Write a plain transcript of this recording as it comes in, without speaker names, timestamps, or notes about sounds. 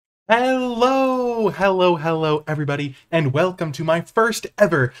Hello, everybody, and welcome to my first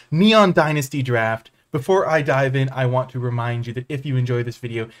ever Neon Dynasty draft. Before I dive in, I want to remind you that if you enjoy this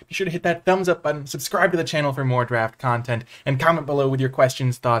video, be sure to hit that thumbs up button, subscribe to the channel for more draft content, and comment below with your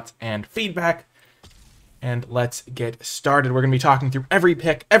questions, thoughts, and feedback. And let's get started. We're going to be talking through every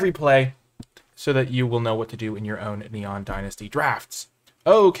pick, every play, so that you will know what to do in your own Neon Dynasty drafts.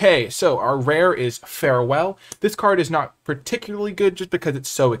 Okay, so our rare is Farewell. This card is not particularly good just because it's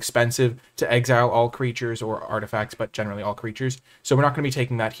so expensive to exile all creatures or artifacts, but generally all creatures. So we're not going to be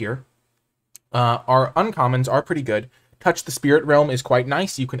taking that here. Our uncommons are pretty good. Touch the Spirit Realm is quite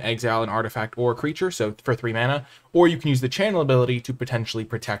nice. You can exile an artifact or a creature, so for 3 mana, or you can use the channel ability to potentially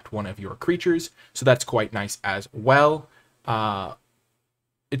protect one of your creatures. So that's quite nice as well.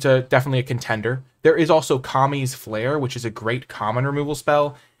 It's definitely a contender. There is also Kami's Flare, which is a great common removal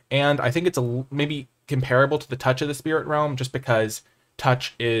spell, and I think it's maybe comparable to the Touch of the Spirit Realm, just because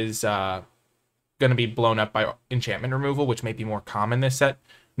Touch is going to be blown up by enchantment removal, which may be more common this set.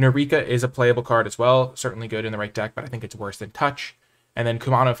 Narika is a playable card as well, certainly good in the right deck, but I think it's worse than Touch. And then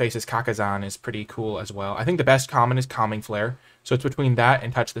Kumano Faces Kakazan is pretty cool as well. I think the best common is Calming Flare, so it's between that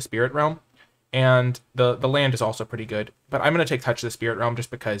and Touch the Spirit Realm. And the land is also pretty good, but I'm going to take Touch of the Spirit Realm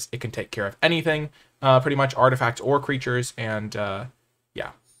just because it can take care of anything, pretty much artifacts or creatures, and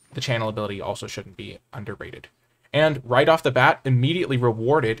yeah, the channel ability also shouldn't be underrated. And right off the bat, immediately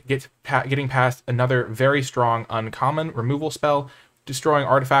rewarded, getting past another very strong uncommon removal spell. Destroying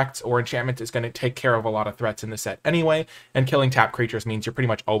artifacts or enchantments is going to take care of a lot of threats in the set anyway, and killing tap creatures means you're pretty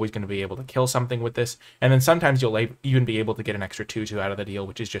much always going to be able to kill something with this, and then sometimes you'll even be able to get an extra 2/2 out of the deal,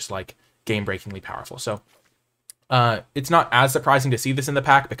 which is just like game-breakingly powerful. So it's not as surprising to see this in the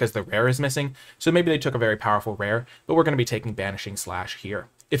pack because the rare is missing, so maybe they took a very powerful rare, but we're going to be taking Banishing Slash here.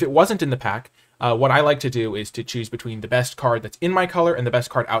 If it wasn't in the pack, what I like to do is to choose between the best card that's in my color and the best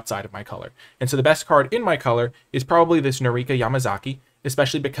card outside of my color. And so the best card in my color is probably this Narika Yamazaki,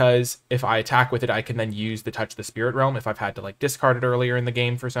 especially because if I attack with it, I can then use the Touch of the Spirit Realm if I've had to like discard it earlier in the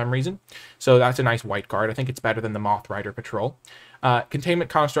game for some reason. So that's a nice white card. I think it's better than the Moth Rider Patrol. Containment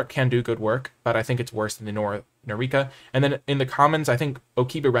Construct can do good work, but I think it's worse than the Narika. And then in the commons, I think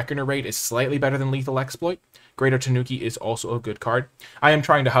Okiba Reckoner Raid is slightly better than Lethal Exploit. Greater Tanuki is also a good card. I'm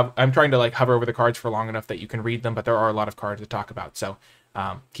trying to like hover over the cards for long enough that you can read them, but there are a lot of cards to talk about, so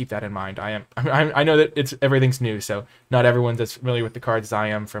keep that in mind. I know that everything's new, so not everyone's as familiar with the cards as I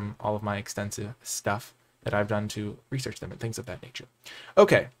am from all of my extensive stuff that I've done to research them and things of that nature.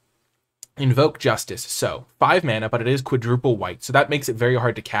 Okay. Invoke Justice. So 5 mana, but it is quadruple white, so that makes it very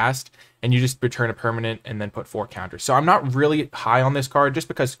hard to cast, and you just return a permanent and then put 4 counters. So I'm not really high on this card just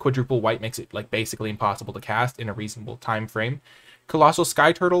because quadruple white makes it like basically impossible to cast in a reasonable time frame. Colossal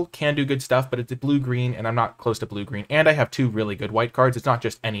Sky Turtle can do good stuff, but it's a blue-green, and I'm not close to blue-green, and I have 2 really good white cards. It's not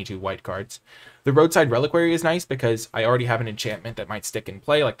just any 2 white cards. The Roadside Reliquary is nice because I already have an enchantment that might stick in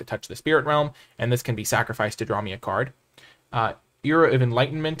play, like the Touch of the Spirit Realm, and this can be sacrificed to draw me a card. Era of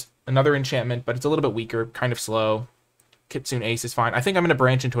Enlightenment, another enchantment, but it's a little bit weaker, kind of slow. Kitsune Ace is fine. I think I'm going to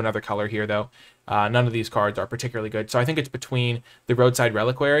branch into another color here, though. None of these cards are particularly good, so I think it's between the Roadside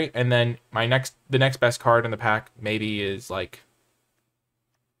Reliquary, and then the next best card in the pack maybe is like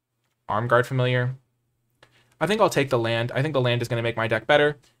Armguard Familiar. I think I'll take the land. I think the land is going to make my deck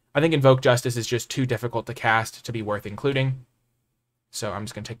better. I think Invoke Justice is just too difficult to cast to be worth including. So I'm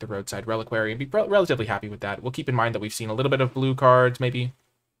just going to take the Roadside Reliquary and be relatively happy with that. We'll keep in mind that we've seen a little bit of blue cards, maybe.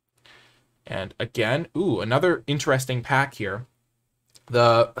 And again, ooh, another interesting pack here.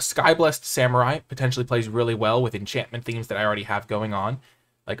 The Skyblessed Samurai potentially plays really well with enchantment themes that I already have going on,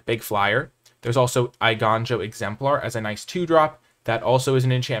 like Big Flyer. There's also Eiganjo Exemplar as a nice 2-drop. That also is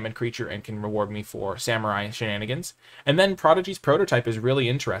an enchantment creature and can reward me for Samurai shenanigans. And then Prodigy's Prototype is really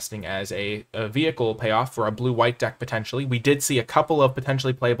interesting as a vehicle payoff for a blue-white deck potentially. We did see a couple of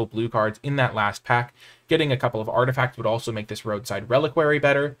potentially playable blue cards in that last pack. Getting a couple of artifacts would also make this Roadside Reliquary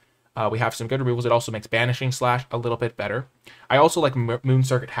better. We have some good removals. It also makes Banishing Slash a little bit better. I also like Moon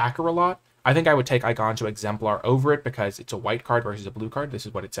Circuit Hacker a lot. I think I would take Eiganjo Exemplar over it because it's a white card versus a blue card. This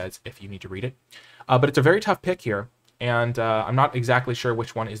is what it says if you need to read it. But it's a very tough pick here. And I'm not exactly sure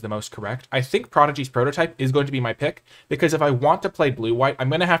which one is the most correct. I think Prodigy's Prototype is going to be my pick, because if I want to play blue-white, I'm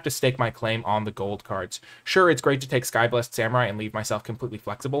going to have to stake my claim on the gold cards. Sure, it's great to take Skyblessed Samurai and leave myself completely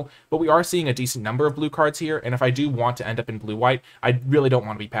flexible, but we are seeing a decent number of blue cards here, and if I do want to end up in blue-white, I really don't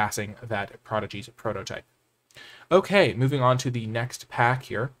want to be passing that Prodigy's Prototype. Okay, moving on to the next pack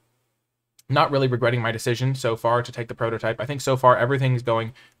here. Not really regretting my decision so far to take the Prototype. I think so far everything's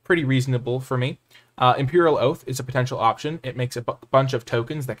going pretty reasonable for me. Imperial Oath is a potential option. It makes a bunch of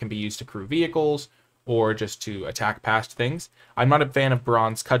tokens that can be used to crew vehicles or just to attack past things. I'm not a fan of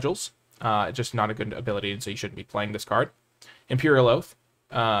Bronze Cudgels. Just not a good ability, and so you shouldn't be playing this card. Imperial Oath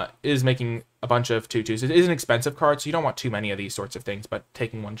is making a bunch of 2/2s. It is an expensive card, so you don't want too many of these sorts of things, but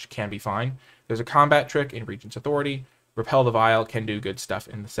taking one can be fine. There's a combat trick in Regent's Authority. Repel the Vile can do good stuff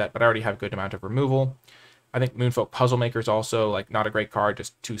in the set, but I already have a good amount of removal. I think Moonfolk Puzzlemaker is also like not a great card,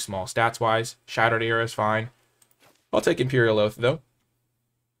 just too small stats-wise. Shattered Era is fine. I'll take Imperial Oath, though.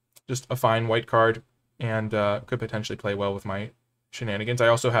 Just a fine white card, and could potentially play well with my shenanigans. I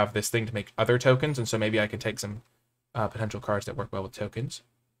also have this thing to make other tokens, and so maybe I can take some potential cards that work well with tokens.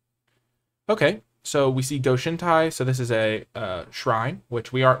 Okay, so we see Goshintai. So this is a shrine,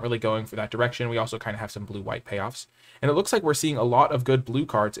 which we aren't really going for that direction. We also kind of have some blue-white payoffs. And it looks like we're seeing a lot of good blue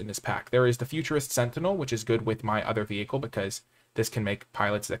cards in this pack. There is the Futurist Sentinel, which is good with my other vehicle because this can make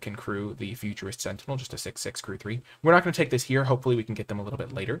pilots that can crew the Futurist Sentinel, just a 6/6 crew 3. We're not going to take this here. Hopefully we can get them a little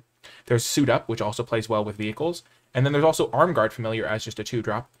bit later. There's Suit Up, which also plays well with vehicles. And then there's also Arm Guard Familiar as just a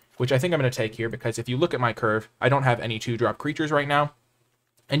 2-drop, which I think I'm going to take here because if you look at my curve, I don't have any 2-drop creatures right now.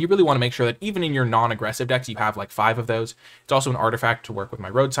 And you really want to make sure that even in your non-aggressive decks, you have like 5 of those. It's also an artifact to work with my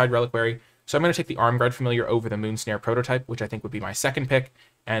Roadside Reliquary. So I'm going to take the Arm Guard Familiar over the Moonsnare Prototype, which I think would be my second pick.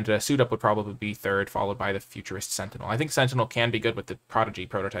 And Suit Up would probably be third, followed by the Futurist Sentinel. I think Sentinel can be good with the Prodigy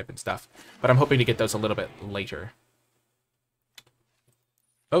Prototype and stuff, but I'm hoping to get those a little bit later.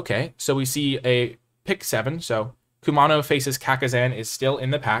 Okay, so we see a pick 7. So Kumano faces Kakazan is still in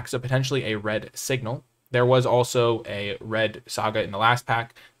the pack, so potentially a red Signal. There was also a red Saga in the last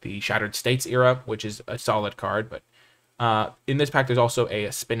pack, the Shattered States era, which is a solid card, but in this pack, there's also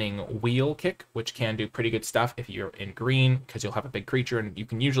a Spinning Wheel Kick, which can do pretty good stuff if you're in green, because you'll have a big creature, and you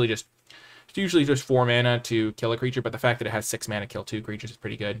can usually just 4 mana to kill a creature, but the fact that it has 6 mana to kill 2 creatures is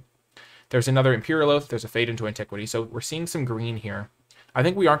pretty good. There's another Imperial Oath, there's a Fade into Antiquity, so we're seeing some green here. I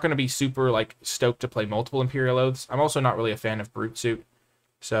think we aren't going to be super like stoked to play multiple Imperial Oaths. I'm also not really a fan of Brute Suit,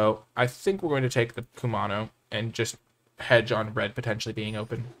 so I think we're going to take the Kumano and just hedge on red potentially being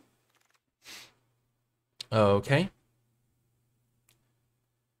open. Okay.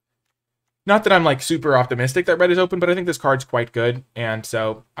 Not that I'm like super optimistic that red is open, but I think this card's quite good, and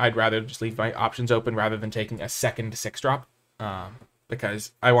so I'd rather just leave my options open rather than taking a second 6-drop,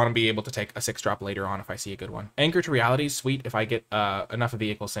 because I want to be able to take a 6-drop later on if I see a good one. Anchor to Reality is sweet if I get enough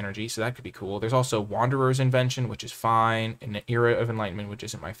vehicle synergy, so that could be cool. There's also Wanderer's Invention, which is fine, and the Era of Enlightenment, which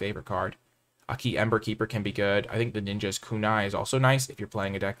isn't my favorite card. Aki Ember Keeper can be good. I think the Ninja's Kunai is also nice if you're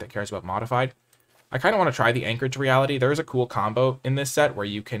playing a deck that cares about Modified. I kind of want to try the Anchor to Reality. There's a cool combo in this set where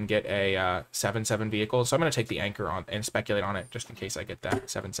you can get a 7/7 vehicle. So I'm going to take the Anchor on and speculate on it just in case I get that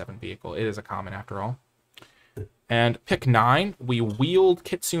 7/7 vehicle. It is a common after all. And pick 9, we wield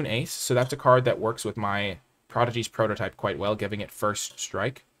Kitsune Ace. So that's a card that works with my Prodigy's Prototype quite well, giving it first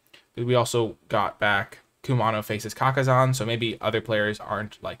strike. We also got back Kumano faces Kakazan. So maybe other players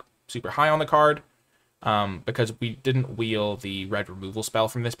aren't like super high on the card because we didn't wheel the red removal spell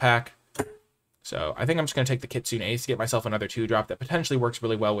from this pack. So I think I'm just going to take the Kitsune Ace to get myself another 2-drop that potentially works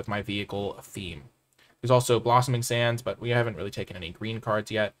really well with my vehicle theme. There's also Blossoming Sands, but we haven't really taken any green cards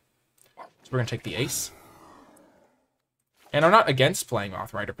yet. So we're going to take the Ace. And I'm not against playing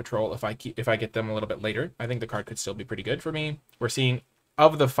Othrider Patrol if I get them a little bit later. I think the card could still be pretty good for me. We're seeing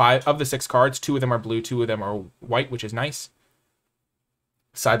of the 6 cards, 2 of them are blue, 2 of them are white, which is nice.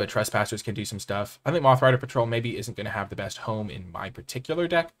 Cyber Trespassers can do some stuff. I think Mothrider Patrol maybe isn't going to have the best home in my particular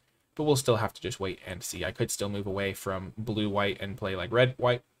deck, but we'll still have to just wait and see. I could still move away from blue-white and play like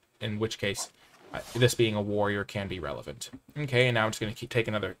red-white, in which case this being a warrior can be relevant. Okay, and now I'm just going to take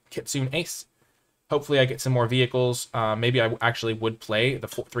another Kitsune Ace. Hopefully I get some more vehicles. Maybe I actually would play the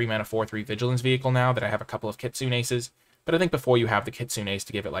 3-mana 4/3 Vigilance vehicle now that I have a couple of Kitsune Aces. But I think before you have the Kitsune Ace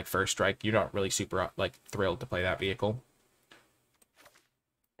to give it like first strike, you're not really super like thrilled to play that vehicle.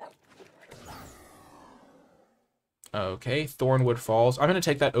 Okay, Thornwood Falls. I'm going to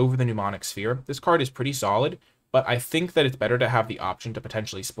take that over the Mnemonic Sphere. This card is pretty solid, but I think that it's better to have the option to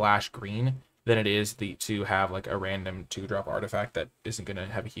potentially splash green than it is to have like a random 2-drop artifact that isn't going to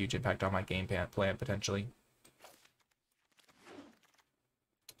have a huge impact on my game plan potentially.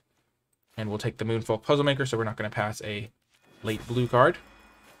 And we'll take the Moonfolk Puzzlemaker, so we're not going to pass a late blue card.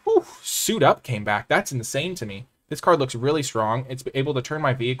 Whew, Suit Up came back. That's insane to me. This card looks really strong. It's able to turn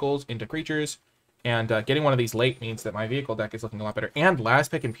my vehicles into creatures. And getting one of these late means that my vehicle deck is looking a lot better. And last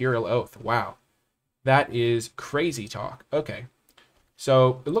pick, Imperial Oath. Wow. That is crazy talk. Okay.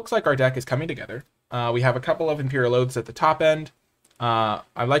 So it looks like our deck is coming together. We have a couple of Imperial Oaths at the top end.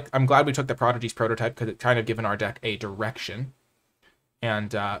 I'm glad we took the Prodigy's Prototype because it's kind of given our deck a direction.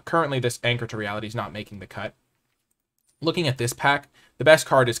 And currently this Anchor to Reality is not making the cut. Looking at this pack, the best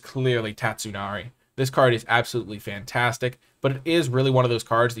card is clearly Tatsunari. This card is absolutely fantastic, but it is really one of those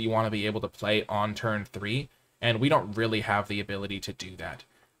cards that you want to be able to play on turn 3, and we don't really have the ability to do that.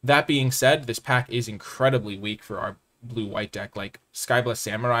 That being said, this pack is incredibly weak for our blue-white deck. Like, Skybless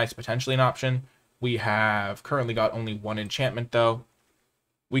Samurai is potentially an option. We have currently got only 1 enchantment, though.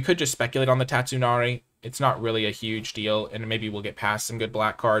 We could just speculate on the Tatsunari. It's not really a huge deal, and maybe we'll get past some good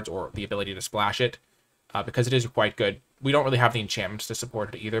black cards or the ability to splash it, because it is quite good. We don't really have the enchantments to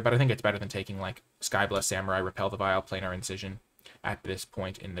support it either, but I think it's better than taking, like, Skybless Samurai, Repel the Vile, Planar Incision at this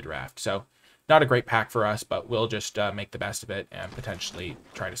point in the draft. So, not a great pack for us, but we'll just make the best of it and potentially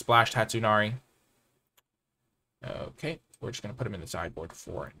try to splash Tatsunari. Okay, we're just going to put him in the sideboard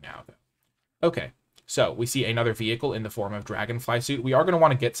for now, though. Okay, so we see another vehicle in the form of Dragonfly Suit. We are going to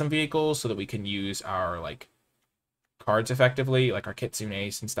want to get some vehicles so that we can use our, like, cards effectively, like our Kitsune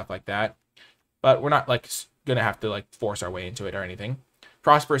Ace and stuff like that. But we're not, like, going to have to, like, force our way into it or anything.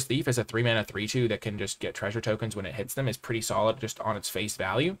 Prosperous Thief is a 3-mana 3/2 that can just get treasure tokens when it hits them. Is pretty solid just on its face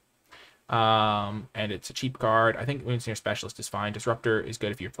value. And it's a cheap card. I think Moonsnare Specialist is fine. Disruptor is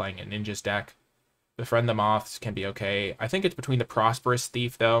good if you're playing a Ninjas deck. Befriend the Moths can be okay. I think it's between the Prosperous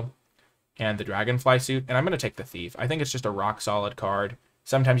Thief, though, and the Dragonfly Suit, and I'm going to take the Thief. I think it's just a rock-solid card.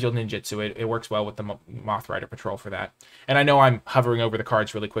 Sometimes you'll ninjutsu it. It works well with the Moth Rider Patrol for that. And I know I'm hovering over the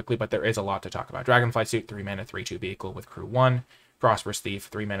cards really quickly, but there is a lot to talk about. Dragonfly Suit, 3-mana 3/2 vehicle with crew 1. Prosperous Thief,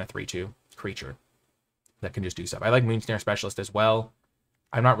 3-mana 3/2 creature that can just do stuff. I like Moonsnare Specialist as well.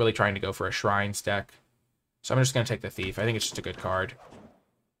 I'm not really trying to go for a Shrines deck, so I'm just going to take the Thief. I think it's just a good card.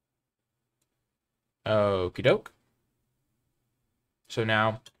 Okie doke. So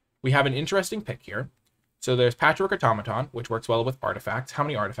now we have an interesting pick here. So there's Patchwork Automaton, which works well with artifacts. How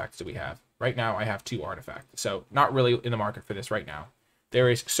many artifacts do we have? Right now I have 2 artifacts, so not really in the market for this right now. There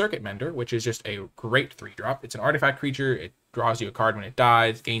is Circuit Mender, which is just a great 3-drop. It's an artifact creature. It draws you a card when it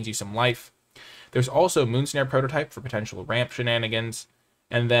dies, gains you some life. There's also Moonsnare Prototype for potential ramp shenanigans.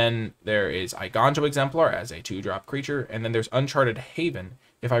 And then there is Igonjo Exemplar as a 2-drop creature. And then there's Uncharted Haven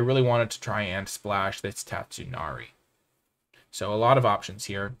if I really wanted to try and splash this Tatsunari. So a lot of options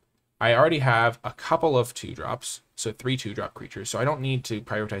here. I already have a couple of 2-drops, so 3 2-drop creatures, so I don't need to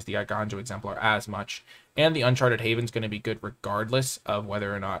prioritize the Igonjo Exemplar as much. And the Uncharted Haven is going to be good regardless of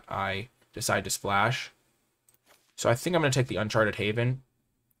whether or not I decide to splash. So I think I'm going to take the Uncharted Haven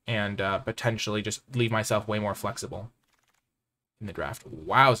and potentially just leave myself way more flexible in the draft.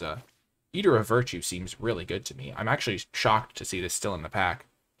 Wowza. Eater of Virtue seems really good to me. I'm actually shocked to see this still in the pack,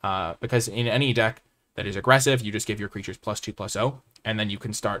 because in any deck that is aggressive, you just give your creatures +2/+0, and then you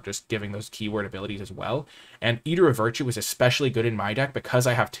can start just giving those keyword abilities as well. And Eater of Virtue is especially good in my deck because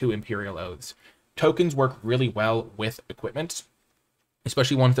I have 2 Imperial Oaths. Tokens work really well with equipment,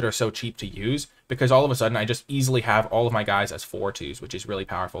 especially ones that are so cheap to use, because all of a sudden I just easily have all of my guys as 4/2s, which is really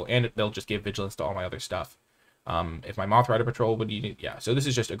powerful, and they'll just give vigilance to all my other stuff. If my Moth Rider Patrol would need it, yeah, so this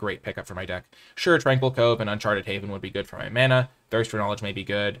is just a great pickup for my deck. Sure, Tranquil Cove and Uncharted Haven would be good for my mana. Thirst for Knowledge may be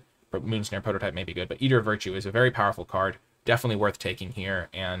good, but Moonsnare Prototype may be good, but Eater of Virtue is a very powerful card, definitely worth taking here,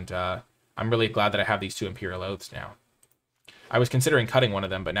 and I'm really glad that I have these 2 Imperial Oaths now. I was considering cutting one of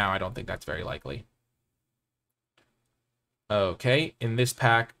them, but now I don't think that's very likely. Okay, in this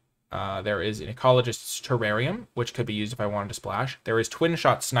pack, there is an Ecologist's Terrarium, which could be used if I wanted to splash. There is Twin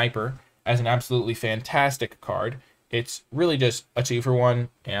Shot Sniper as an absolutely fantastic card. It's really just a 2-for-1,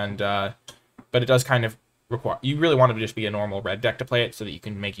 and but it does kind of require... You really want to just be a normal red deck to play it so that you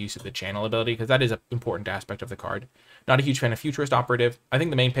can make use of the channel ability, because that is an important aspect of the card. Not a huge fan of Futurist Operative. I think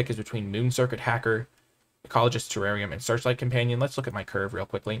the main pick is between Moon Circuit Hacker, Ecologist's Terrarium, and Searchlight Companion. Let's look at my curve real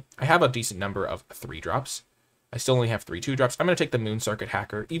quickly. I have a decent number of 3-drops. I still only have 3 2-drops. I'm going to take the Moon Circuit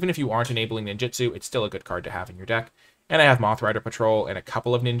Hacker. Even if you aren't enabling Ninjutsu, it's still a good card to have in your deck. And I have Moth Rider Patrol and a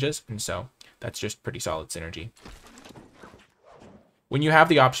couple of ninjas, and so that's just pretty solid synergy. When you have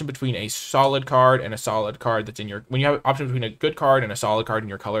the option between a solid card and a solid card that's in your... When you have an option between a good card and a solid card in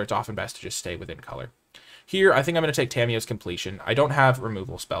your color, it's often best to just stay within color. Here, I think I'm going to take Tamiyo's Completion. I don't have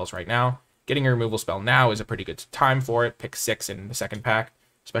removal spells right now. Getting a removal spell now is a pretty good time for it. Pick 6 in the second pack,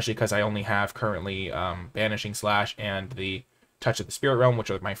 especially because I only have currently Banishing Slash and the Touch of the Spirit Realm, which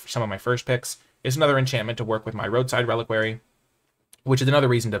are some of my first picks. Is another enchantment to work with my Roadside Reliquary, which is another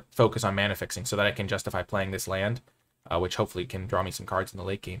reason to focus on mana fixing so that I can justify playing this land, which hopefully can draw me some cards in the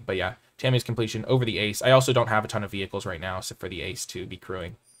late game. But yeah, Tamiyo's Completion over the Ace. I also don't have a ton of vehicles right now, except for the Ace to be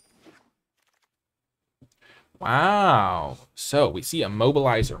crewing. Wow. So we see a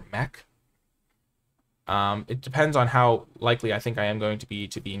Mobilizer Mech. It depends on how likely I think I am going to be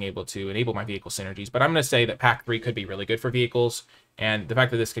to being able to enable my vehicle synergies, but I'm going to say that Pack 3 could be really good for vehicles, and the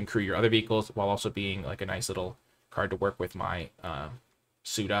fact that this can crew your other vehicles while also being like a nice little card to work with my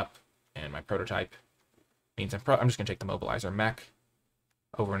suit up And my prototype means I'm just going to take the mobilizer mech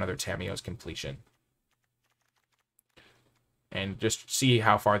over another Tamiyo's completion. And just see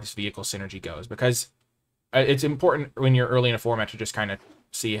how far this vehicle synergy goes. Because it's important when you're early in a format to just kind of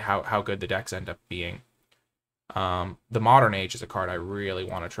see how good the decks end up being. The Modern Age is a card I really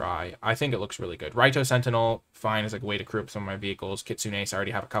want to try. I think it looks really good. Raito Sentinel, fine as like a way to crew up some of my vehicles. Kitsune Ace, I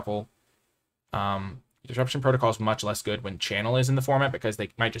already have a couple. Disruption Protocol is much less good when Channel is in the format because they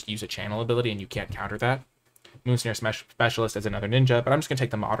might just use a Channel ability and you can't counter that. Moonsnare Specialist is another ninja, but I'm just going to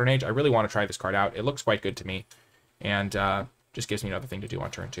take the Modern Age. I really want to try this card out. It looks quite good to me, and just gives me another thing to do on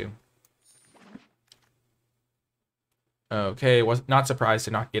turn 2. Okay, was not surprised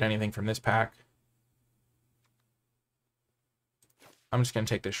to not get anything from this pack. I'm just going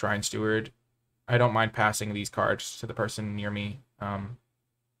to take the Shrine Steward. I don't mind passing these cards to the person near me.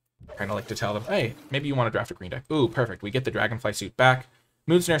 Kind of like to tell them, hey, maybe you want to draft a green deck. Ooh, perfect. We get the Dragonfly Suit back.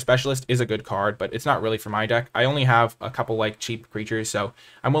 Moonsnare Specialist is a good card, but it's not really for my deck. I only have a couple like cheap creatures, so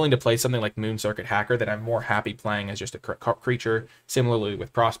I'm willing to play something like Moon Circuit Hacker that I'm more happy playing as just a creature. Similarly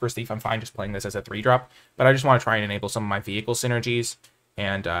with Prosperous Thief, I'm fine just playing this as a 3-drop, but I just want to try and enable some of my vehicle synergies,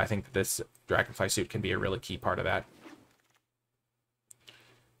 and I think that this Dragonfly Suit can be a really key part of that.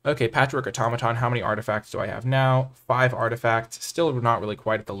 Okay, Patchwork Automaton, how many artifacts do I have now? 5 artifacts, still not really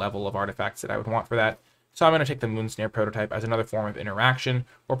quite at the level of artifacts that I would want for that. So I'm going to take the Moonsnare prototype as another form of interaction,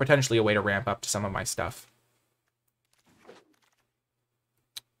 or potentially a way to ramp up to some of my stuff.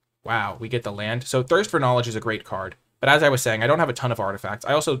 Wow, we get the land. So Thirst for Knowledge is a great card, but as I was saying, I don't have a ton of artifacts.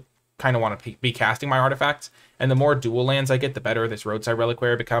 I also kind of want to be casting my artifacts, and the more dual lands I get, the better this Roadside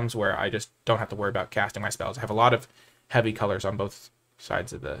Reliquary becomes, where I just don't have to worry about casting my spells. I have a lot of heavy colors on both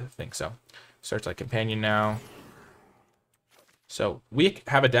sides of the thing. So Searchlight Companion now. So we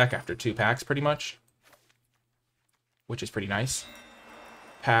have a deck after 2 packs pretty much, which is pretty nice.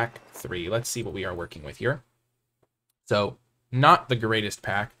 Pack 3. Let's see what we are working with here. So not the greatest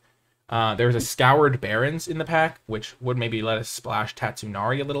pack. There's a Scoured Barrens in the pack, which would maybe let us splash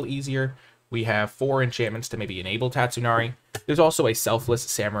Tatsunari a little easier. We have 4 enchantments to maybe enable Tatsunari. There's also a Selfless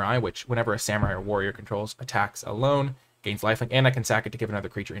Samurai, which whenever a samurai or warrior controls attacks alone, gains lifelink, and I can sack it to give another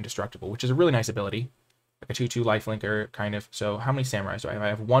creature indestructible, which is a really nice ability. Like a 2/2 lifelinker, kind of. So how many samurais do I have? I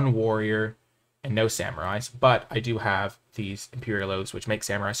have 1 warrior and no samurais, but I do have these Imperial Oaths, which make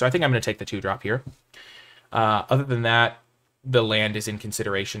samurai. So I think I'm going to take the 2-drop here. Other than that, the land is in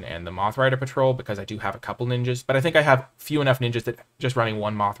consideration and the Moth Rider Patrol, because I do have a couple ninjas, but I think I have few enough ninjas that just running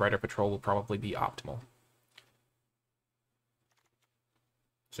 1 Moth Rider Patrol will probably be optimal.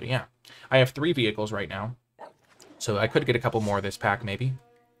 So yeah, I have 3 vehicles right now. So I could get a couple more of this pack, maybe.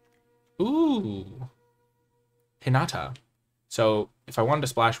 Ooh. Hinata. So if I wanted to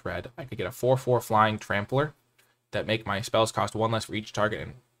splash red, I could get a 4/4 Flying Trampler that make my spells cost 1 less for each target,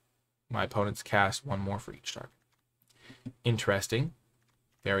 and my opponents cast 1 more for each target. Interesting.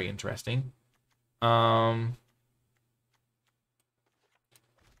 Very interesting. I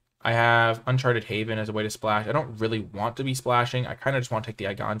have Uncharted Haven as a way to splash. I don't really want to be splashing. I kind of just want to take the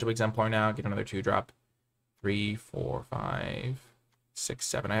Iganjo Exemplar now, get another 2-drop. 3, 4, 5, 6,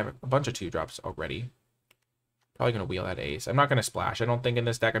 7. I have a bunch of 2-drops already. Probably going to wheel that ace. I'm not going to splash, I don't think, in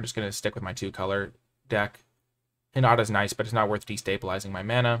this deck. I'm just going to stick with my 2-color deck. Hinata's nice, but it's not worth destabilizing my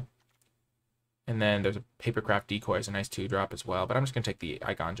mana. And then there's a Papercraft Decoy is a nice 2-drop as well, but I'm just going to take the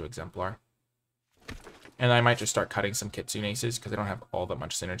Iganjo Exemplar. And I might just start cutting some Kitsune Aces, because I don't have all that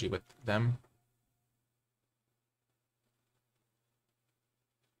much synergy with them.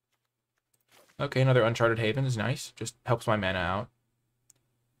 Okay, another Uncharted Haven is nice. Just helps my mana out.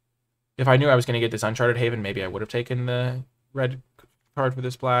 If I knew I was going to get this Uncharted Haven, maybe I would have taken the red card for the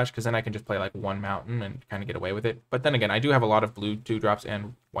splash, because then I can just play like 1 mountain and kind of get away with it. But then again, I do have a lot of blue 2-drops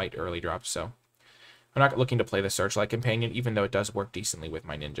and white early drops, so I'm not looking to play the Searchlight Companion, even though it does work decently with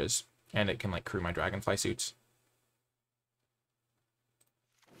my ninjas, and it can like crew my Dragonfly Suits.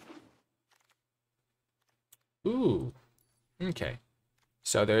 Ooh, okay.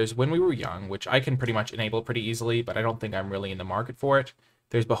 So there's When We Were Young, which I can pretty much enable pretty easily, but I don't think I'm really in the market for it.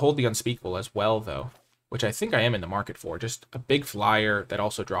 There's Behold the Unspeakable as well, though, which I think I am in the market for. Just a big flyer that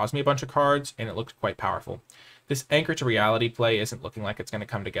also draws me a bunch of cards, and it looks quite powerful. This Anchor to Reality play isn't looking like it's going to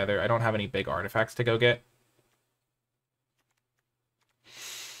come together. I don't have any big artifacts to go get.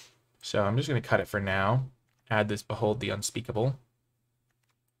 So I'm just going to cut it for now. Add this Behold the Unspeakable.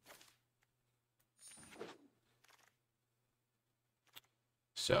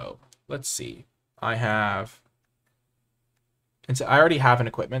 So let's see. I already have an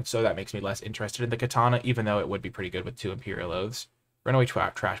equipment, so that makes me less interested in the katana, even though it would be pretty good with 2 Imperial Oaths. Runaway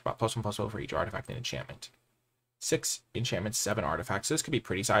Trash Bot, +1/+1 for each artifact and enchantment. 6 enchantments, 7 artifacts. So this could be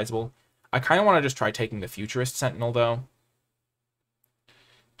pretty sizable. I kind of want to just try taking the Futurist Sentinel, though,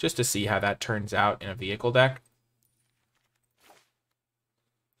 just to see how that turns out in a vehicle deck.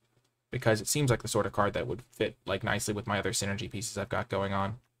 Because it seems like the sort of card that would fit like nicely with my other synergy pieces I've got going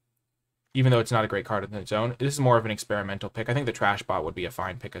on. Even though it's not a great card on its own, this is more of an experimental pick. I think the Trash Bot would be a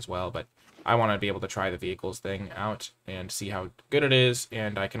fine pick as well, but I want to be able to try the vehicles thing out and see how good it is,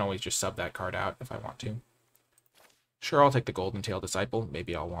 and I can always just sub that card out if I want to. Sure, I'll take the Golden Tail Disciple.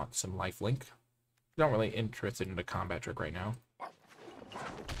 Maybe I'll want some lifelink. Not really interested in a combat trick right now.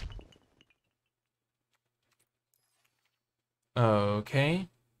 Okay.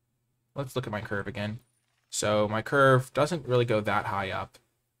 Let's look at my curve again. So my curve doesn't really go that high up.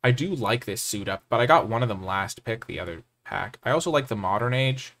 I do like this suit up, but I got one of them last pick, the other pack. I also like the Modern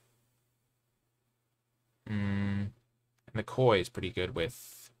Age. And the Koi is pretty good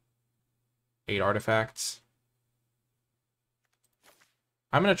with 8 artifacts.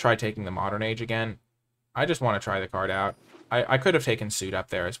 I'm going to try taking the Modern Age again. I just want to try the card out. I could have taken suit up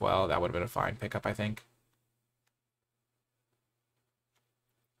there as well. That would have been a fine pickup, I think.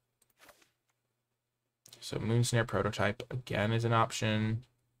 So Moonsnare Prototype again is an option.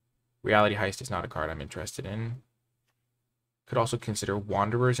 Reality Heist is not a card I'm interested in. Could also consider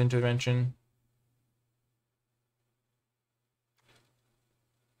Wanderer's Intervention.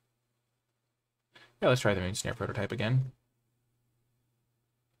 Yeah, let's try the Moonsnare Prototype again.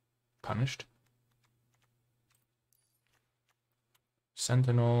 Punished.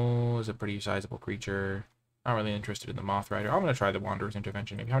 Sentinel is a pretty sizable creature. Not really interested in the Moth Rider. I'm going to try the Wanderer's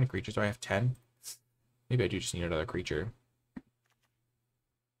Intervention. Maybe how many creatures do I have? 10? Maybe I do just need another creature.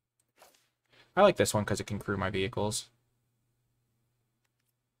 I like this one because it can crew my vehicles.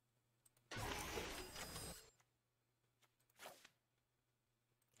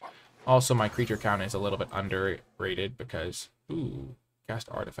 Also, my creature count is a little bit underrated because... Ooh, cast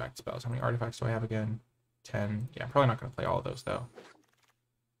artifact spells. How many artifacts do I have again? 10. Yeah, I'm probably not going to play all of those, though.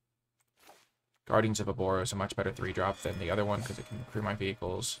 Guardians of Abora is a much better 3-drop than the other one because it can crew my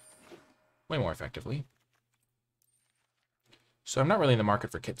vehicles way more effectively. So I'm not really in the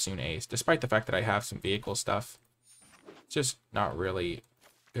market for Kitsune Ace, despite the fact that I have some vehicle stuff. It's just not really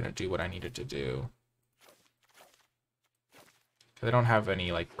going to do what I needed to do. Because I don't have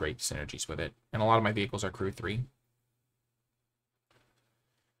any like great synergies with it. And a lot of my vehicles are crew 3.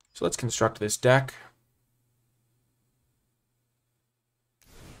 So let's construct this deck.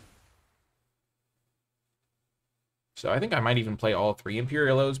 So I think I might even play all 3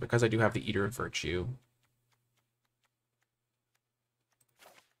 Imperialos because I do have the Eater of Virtue.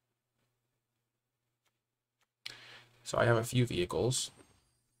 So I have a few vehicles.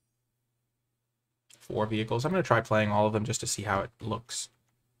 4 vehicles. I'm going to try playing all of them just to see how it looks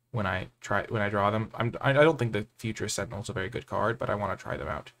when I draw them. I don't think the Futurist Sentinel is a very good card, but I want to try them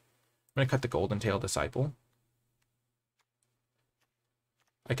out. I'm going to cut the Golden Tail Disciple.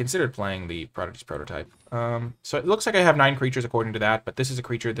 I considered playing the Prodigy's Prototype. So it looks like I have 9 creatures according to that, but this is a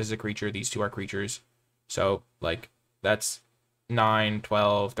creature, this is a creature, these 2 are creatures. So, like, that's 9,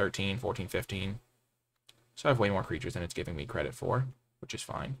 12, 13, 14, 15. So I have way more creatures than it's giving me credit for, which is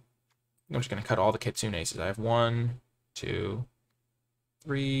fine. I'm just going to cut all the Kitsune Aces. I have 1, 2,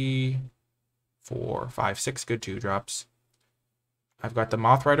 3, 4, 5, 6 good 2-drops. I've got the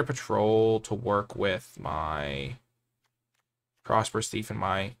Moth Rider Patrol to work with my Prosperous Thief and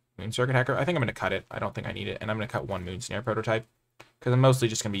my Moon Circuit Hacker. I think I'm going to cut it. I don't think I need it. And I'm going to cut 1 Moonsnare Prototype because I'm mostly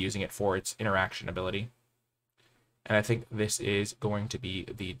just going to be using it for its interaction ability. And I think this is going to be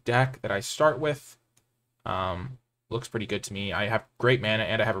the deck that I start with. Looks pretty good to me. I have great mana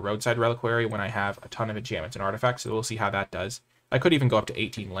and I have a Roadside Reliquary when I have a ton of enchantments and artifacts, so we'll see how that does. I could even go up to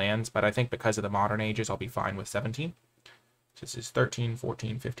 18 lands, but I think because of the Modern Ages, I'll be fine with 17. So this is 13,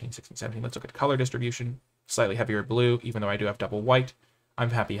 14, 15, 16, 17. Let's look at color distribution. Slightly heavier blue, even though I do have double white. I'm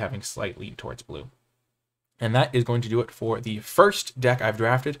happy having slight lean towards blue. And that is going to do it for the first deck I've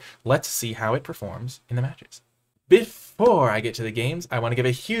drafted. Let's see how it performs in the matches. Before I get to the games, I want to give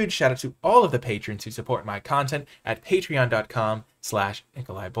a huge shout out to all of the patrons who support my content at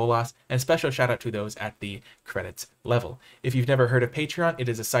patreon.com/NicolaiBolas, and a special shout out to those at the credits level. If you've never heard of Patreon, it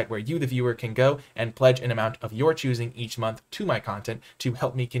is a site where you, the viewer, can go and pledge an amount of your choosing each month to my content to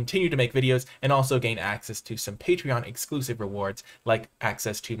help me continue to make videos and also gain access to some Patreon exclusive rewards like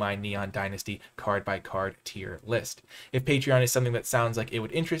access to my Neon Dynasty card by card tier list. If Patreon is something that sounds like it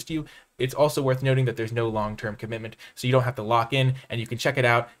would interest you, it's also worth noting that there's no long-term commitment, so you don't have to lock in, and you can check it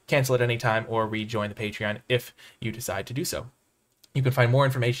out, cancel at any time, or rejoin the Patreon if you decide to do so. You can find more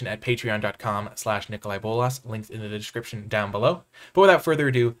information at patreon.com/NicolaiBolas, links in the description down below. But without further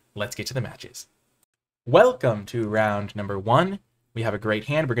ado, let's get to the matches. Welcome to round number 1. We have a great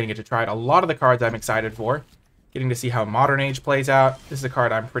hand. We're going to get to try out a lot of the cards I'm excited for. Getting to see how Modern Age plays out. This is a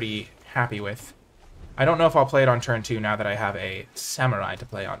card I'm pretty happy with. I don't know if I'll play it on turn 2 now that I have a Samurai to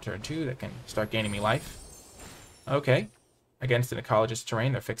play on turn 2 that can start gaining me life. Okay. Against an Ecologist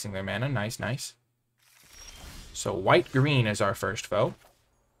terrain, they're fixing their mana. Nice, nice. So white-green is our first foe.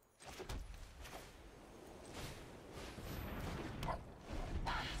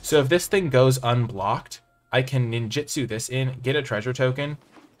 So if this thing goes unblocked, I can ninjutsu this in, get a treasure token,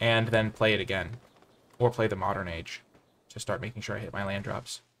 and then play it again. Or play the Modern Age to start making sure I hit my land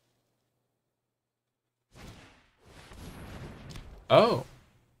drops. Oh,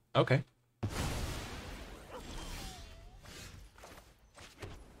 okay.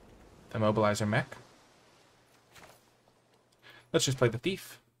 The Mobilizer mech. Let's just play the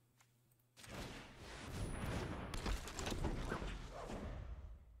Thief.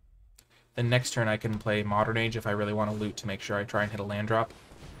 Then next turn I can play Modern Age if I really want to loot to make sure I try and hit a land drop.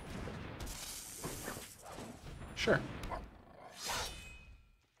 Sure.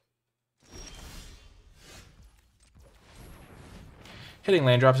 Hitting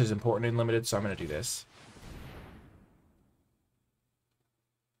land drops is important in Limited, so I'm going to do this.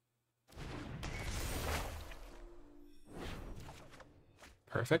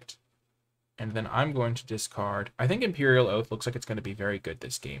 Perfect. And then I'm going to discard... I think Imperial Oath looks like it's going to be very good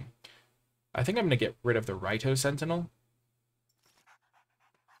this game. I think I'm going to get rid of the Rito Sentinel.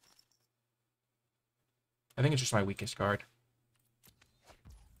 I think it's just my weakest card.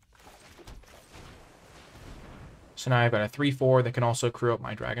 So now I've got a 3/4 that can also crew up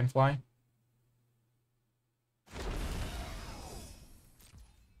my Dragonfly.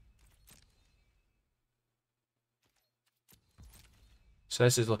 So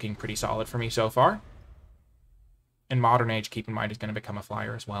this is looking pretty solid for me so far. And Modern Age, keep in mind, is going to become a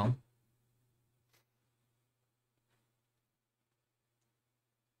flyer as well.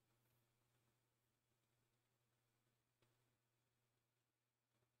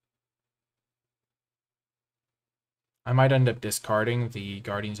 I might end up discarding the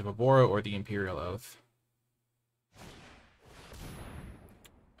Guardians of Abora or the Imperial Oath.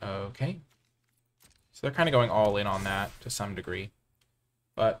 Okay. So they're kind of going all in on that to some degree.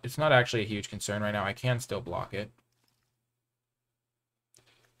 But it's not actually a huge concern right now. I can still block it.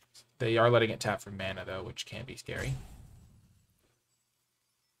 They are letting it tap for mana, though, which can be scary.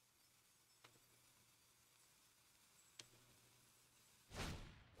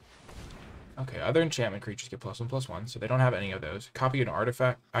 Okay, other enchantment creatures get +1/+1, so they don't have any of those. Copy an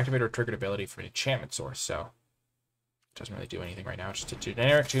artifact, activate or triggered ability from an enchantment source, so it doesn't really do anything right now. It's just a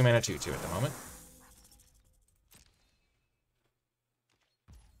generic 2-mana 2/2 at the moment.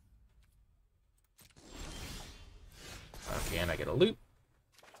 Okay, and I get a loot.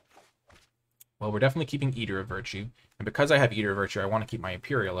 Well, we're definitely keeping Eater of Virtue, and because I have Eater of Virtue, I want to keep my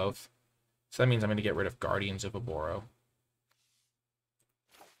Imperial Oath, so that means I'm going to get rid of Guardians of Abora.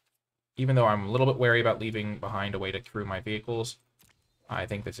 Even though I'm a little bit wary about leaving behind a way to crew my vehicles, I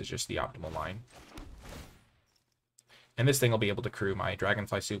think this is just the optimal line. And this thing will be able to crew my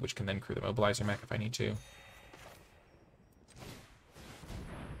Dragonfly suit, which can then crew the Mobilizer mech if I need to.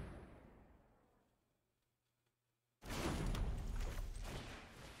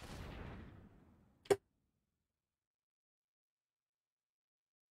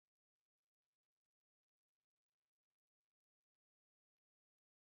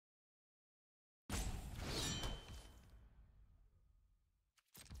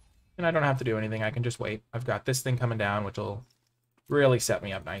 And I don't have to do anything. I can just wait. I've got this thing coming down, which will really set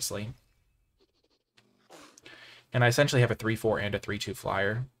me up nicely. And I essentially have a 3/4 and a 3/2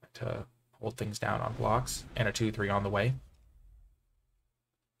 flyer to hold things down on blocks, and a 2/3 on the way.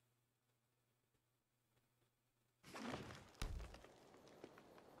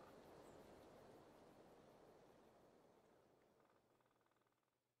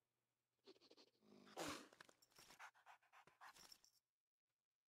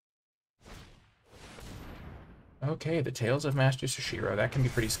 Okay, the Tales of Master Sushiro. That can be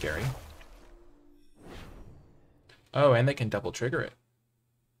pretty scary. Oh, and they can double trigger it.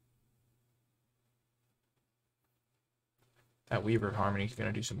 That Weaver of Harmony is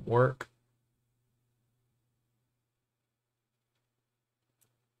going to do some work.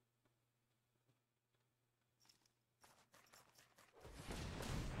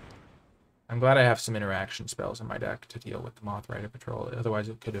 I'm glad I have some interaction spells in my deck to deal with the Moth Rider Patrol. Otherwise,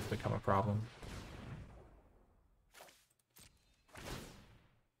 it could have become a problem.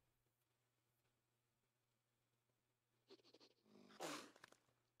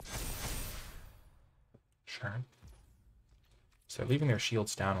 Sure. So leaving their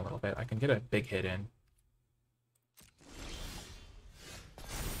shields down a little bit, I can get a big hit in.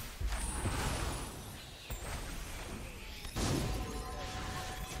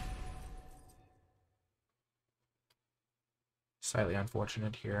 Slightly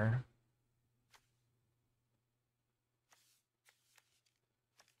unfortunate here.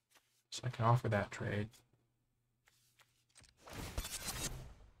 So I can offer that trade.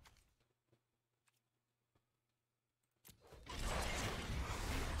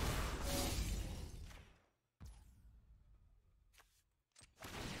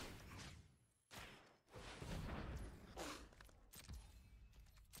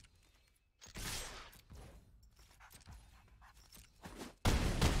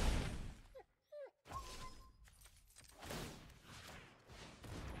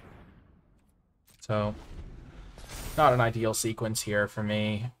 So, not an ideal sequence here for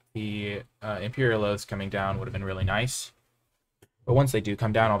me. The Imperial Oaths coming down would have been really nice. But once they do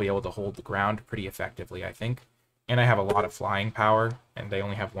come down, I'll be able to hold the ground pretty effectively, I think. And I have a lot of flying power, and they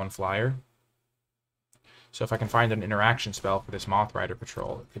only have one flyer. So if I can find an interaction spell for this Moth Rider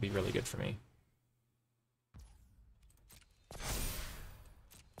patrol, it could be really good for me.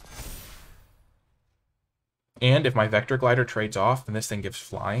 And if my Vector Glider trades off, then this thing gives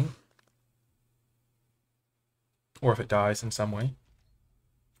flying. Or if it dies in some way.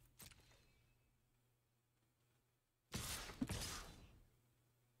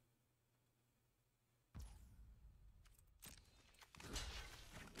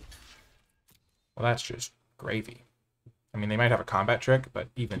 Well, that's just gravy. I mean, they might have a combat trick, but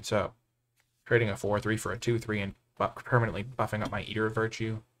even so. Trading a 4-3 for a 2-3 and permanently buffing up my Eater of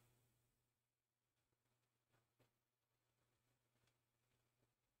Virtue.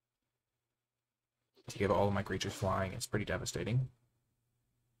 To give all of my creatures flying, it's pretty devastating.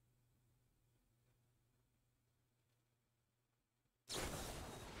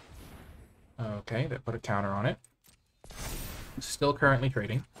 Okay, that put a counter on it. Still currently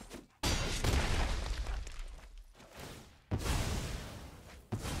trading.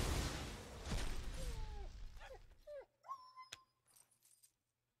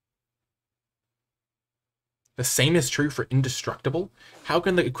 The same is true for Indestructible. How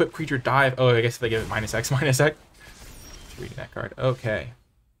can the equipped creature dive? Oh, I guess they give it -X, -X. Reading that card. Okay.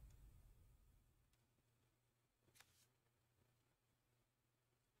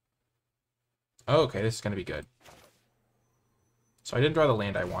 Okay, this is going to be good. So I didn't draw the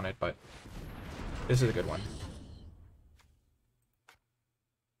land I wanted, but this is a good one.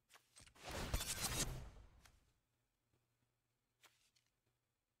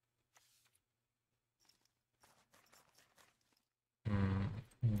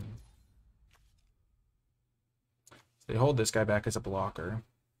 So they hold this guy back as a blocker.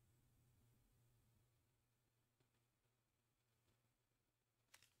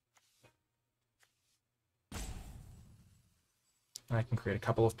 And I can create a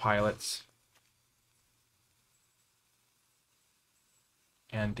couple of pilots.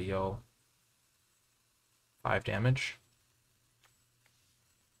 And deal 5 damage.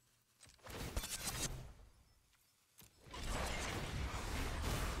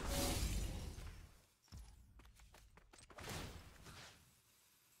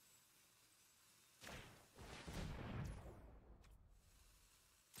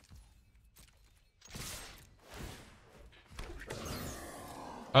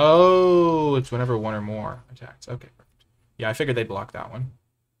 Oh, it's whenever one or more attacks. Okay, perfect. Yeah, I figured they'd block that one.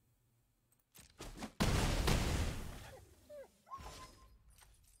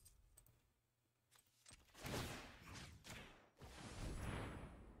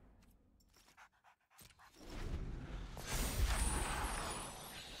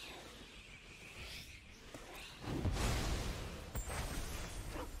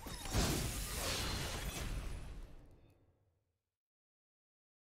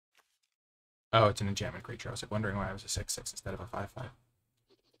 Oh, it's an enchantment creature. I was like wondering why I was a 6/6 instead of a 5/5.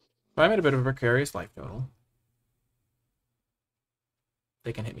 But I'm at a bit of a precarious life total.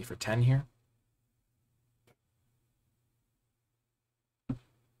 They can hit me for 10 here.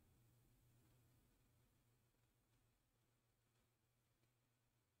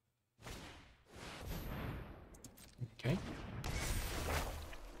 Okay.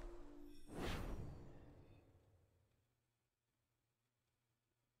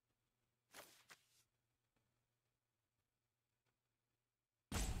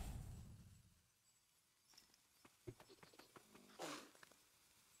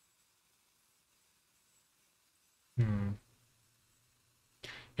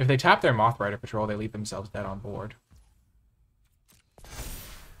 If they tap their Moth Rider patrol, they leave themselves dead on board.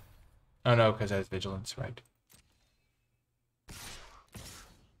 Oh no, because it has vigilance, right? Do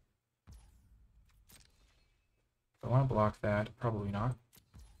I want to block that? Probably not.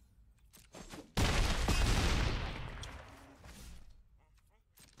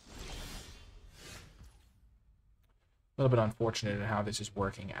 little bit unfortunate in how this is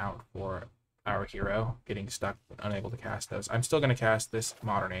working out for our hero, getting stuck, unable to cast those. I'm still going to cast this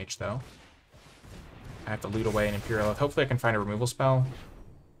Modern Age, though. I have to loot away an Imperial Oath. Hopefully I can find a removal spell.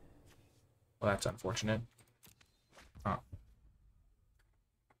 Well, that's unfortunate. Oh.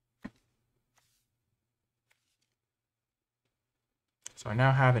 So I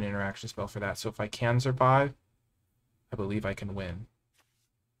now have an interaction spell for that. So if I can survive, I believe I can win.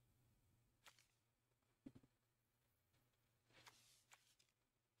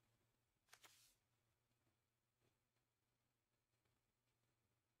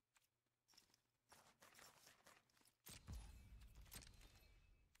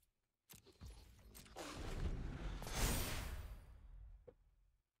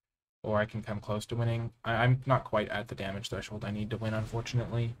 Or I can come close to winning. I'm not quite at the damage threshold I need to win,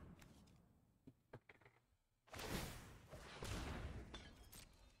 unfortunately.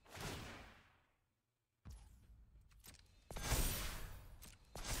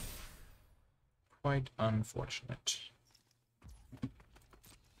 Quite unfortunate.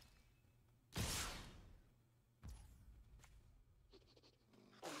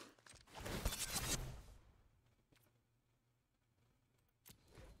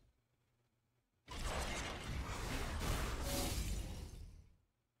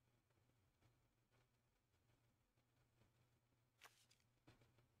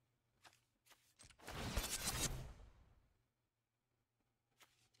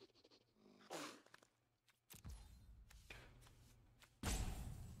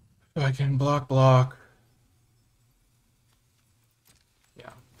 If I can block. Yeah.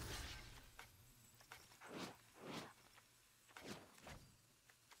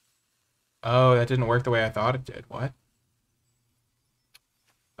 Oh, that didn't work the way I thought it did. What?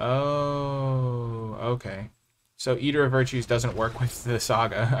 Oh, okay. So Eater of Virtues doesn't work with the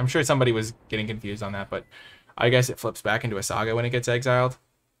Saga. I'm sure somebody was getting confused on that, but I guess it flips back into a Saga when it gets exiled.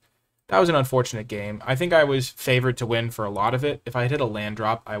 That was an unfortunate game. I think I was favored to win for a lot of it. If I had hit a land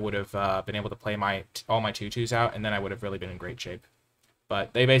drop, I would have been able to play all my 2/2s out, and then I would have really been in great shape.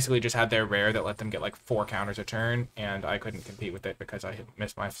 But they basically just had their rare that let them get like 4 counters a turn, and I couldn't compete with it because I had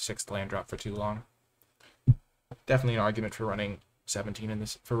missed my 6th land drop for too long. Definitely an argument for running 17 in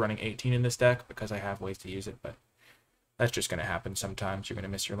this, for running 18 in this deck, because I have ways to use it, but that's just going to happen sometimes. You're going to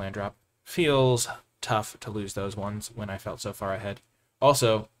miss your land drop. Feels tough to lose those ones when I felt so far ahead.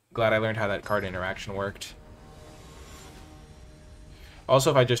 Also, glad I learned how that card interaction worked. Also,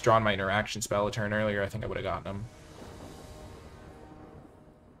 if I just drawn my interaction spell a turn earlier, I think I would have gotten them.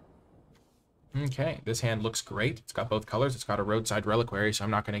 Okay, this hand looks great. It's got both colors. It's got a Roadside Reliquary, so I'm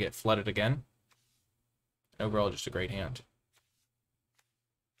not going to get flooded again. Overall, just a great hand.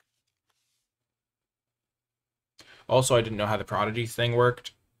 Also, I didn't know how the Prodigy thing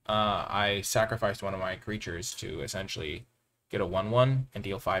worked. I sacrificed one of my creatures to essentially get a 1/1 and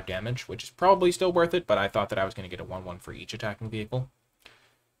deal 5 damage, which is probably still worth it, but I thought that I was going to get a 1/1 for each attacking vehicle.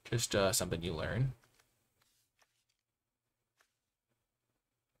 Just something you learn.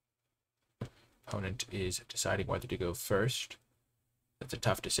 Opponent is deciding whether to go first. That's a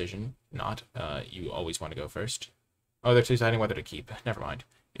tough decision. Not. You always want to go first. Oh, they're deciding whether to keep. Never mind.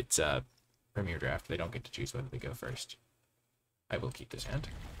 It's Premier Draft. They don't get to choose whether they go first. I will keep this hand.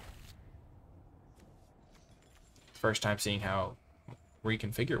 First time seeing how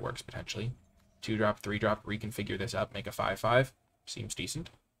reconfigure works, potentially. 2-drop, 3-drop, reconfigure this up, make a 5/5. Seems decent.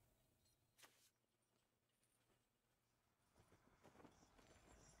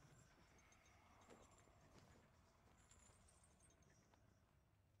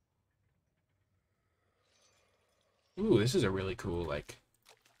 Ooh, this is a really cool, like,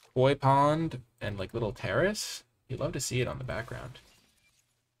 koi pond and, like, little terrace. You'd love to see it on the background.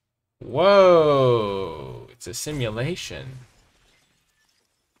 Whoa! It's a simulation.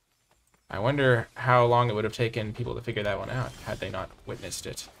 I wonder how long it would have taken people to figure that one out had they not witnessed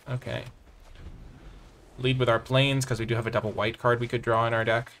it. Okay. Lead with our planes, because we do have a double white card we could draw in our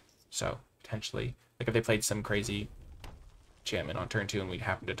deck. So, potentially, like if they played some crazy enchantment on turn 2 and we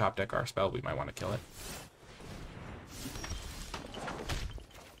happen to top deck our spell, we might want to kill it.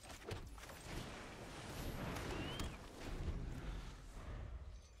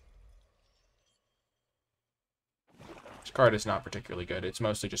 This card is not particularly good. It's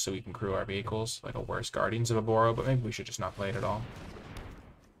mostly just so we can crew our vehicles, like a worse Guardians of Aboro, but maybe we should just not play it at all.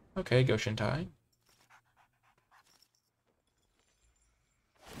 Okay, go Shintai.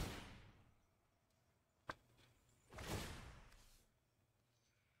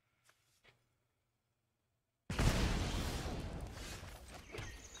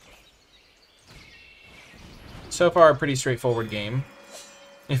 So far, a pretty straightforward game.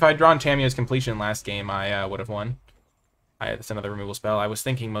 If I'd drawn Tamiyo's completion last game, I would have won. That's another removal spell. I was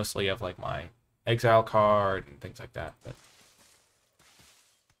thinking mostly of like my exile card and things like that, but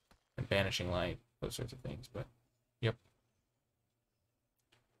and banishing light, those sorts of things. But yep,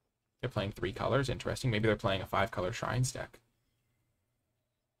 they're playing 3 colors. Interesting. Maybe they're playing a 5-color shrines deck.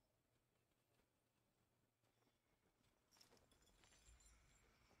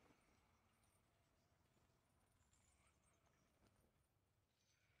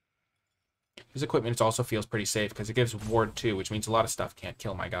 His equipment also feels pretty safe because it gives ward 2, which means a lot of stuff can't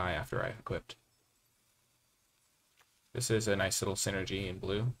kill my guy after I've equipped. This is a nice little synergy in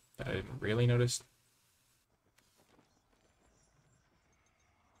blue that I didn't really notice.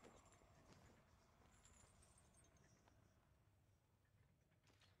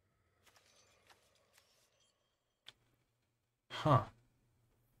 Huh.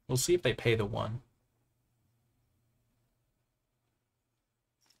 We'll see if they pay the 1.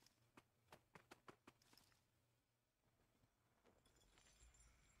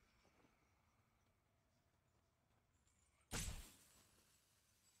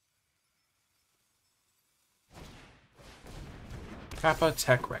 Kappa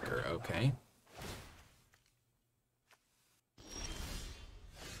Tech Wrecker, okay.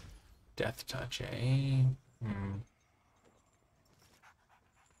 Death Touch, eh?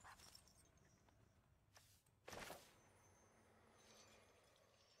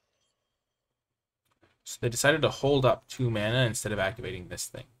 So they decided to hold up 2 mana instead of activating this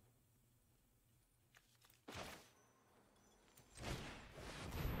thing.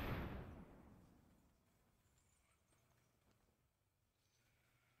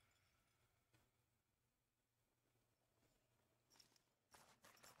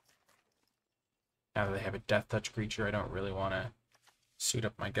 Now that they have a Death Touch creature, I don't really want to suit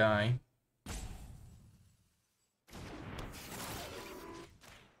up my guy.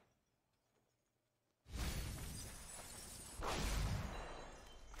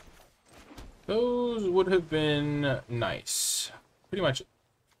 Those would have been nice. Pretty much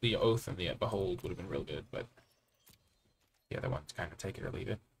the Oath and the Behold would have been real good, but the other ones kind of take it or leave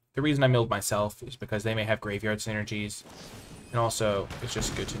it. The reason I milled myself is because they may have graveyard synergies, and also it's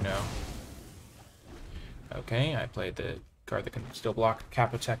just good to know. Okay, I played the card that can still block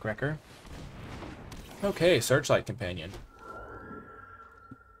Kappa Tech Wrecker. Okay, Searchlight Companion.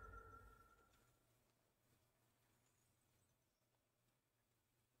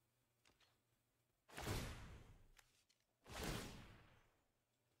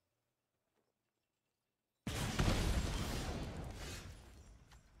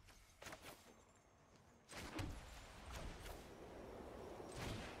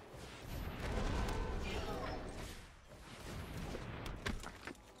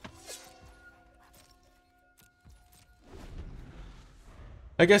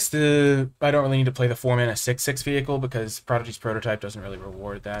 I guess I don't really need to play the 4-mana 6/6 vehicle because Prodigy's Prototype doesn't really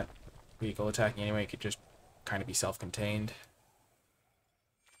reward that vehicle attacking anyway. It could just kind of be self-contained.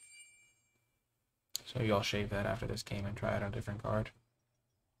 So maybe I'll shave that after this game and try it on a different card.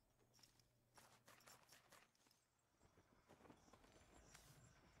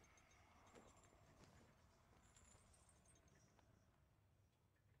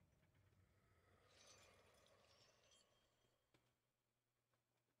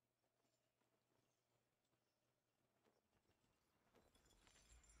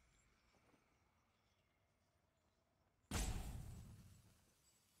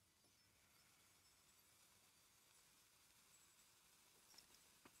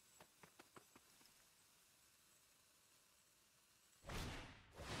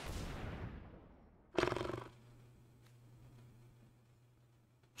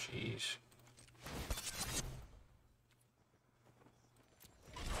 Jeez.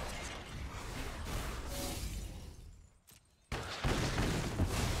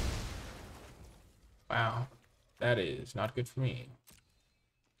 Wow. That is not good for me.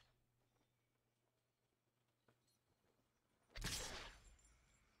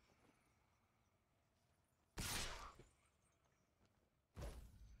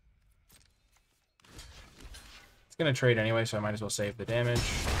 It's gonna trade anyway, so I might as well save the damage.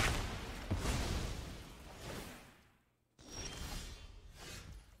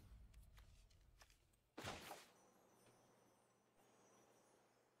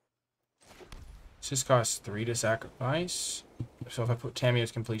 This costs 3 to sacrifice. So if I put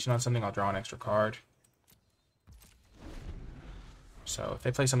Tamiyo's Completion on something, I'll draw an extra card. So if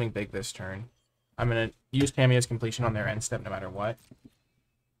they play something big this turn, I'm going to use Tamiyo's Completion on their end step no matter what.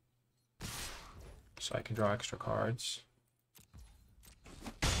 So I can draw extra cards.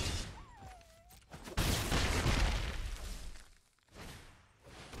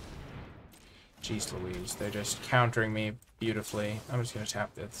 Jeez Louise, they're just countering me beautifully. I'm just gonna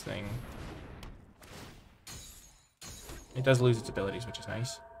tap this thing. It does lose its abilities, which is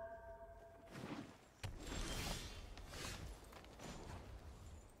nice.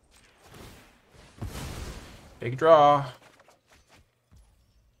 Big draw.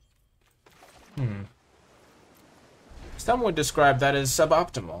 Some would describe that as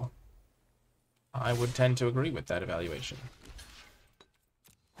suboptimal. I would tend to agree with that evaluation.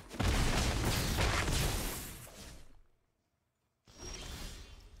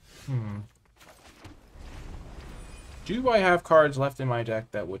 Do I have cards left in my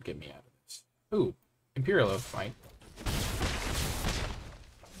deck that would get me out of this? Ooh, Imperial Oath might.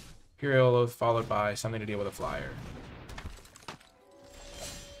 Imperial Oath followed by something to deal with a flyer.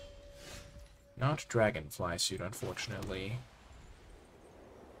 Not Dragonfly Suit, unfortunately.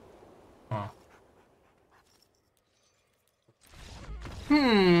 Huh.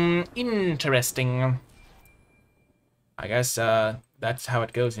 Interesting. I guess that's how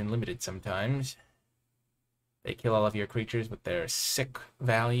it goes in Limited sometimes. They kill all of your creatures with their sick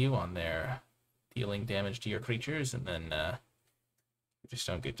value on their dealing damage to your creatures, and then you just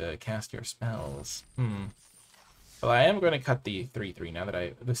don't get to cast your spells. Well, I am going to cut the 3/3 now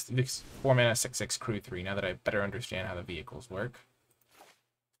that this 4-mana 6/6 crew 3 now that I better understand how the vehicles work.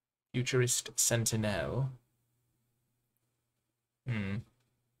 Futurist Sentinel.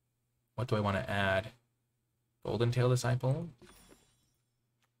 What do I want to add? Golden Tail Disciple.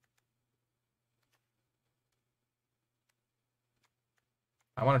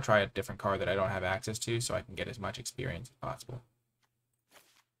 I want to try a different card that I don't have access to so I can get as much experience as possible.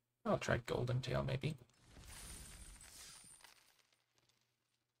 I'll try Golden Tail, maybe.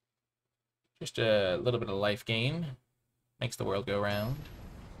 Just a little bit of life gain. Makes the world go round.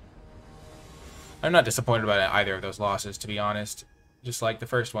 I'm not disappointed about either of those losses, to be honest. Just like the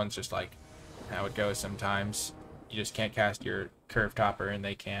first one's just like how it goes sometimes. You just can't cast your Curve Topper and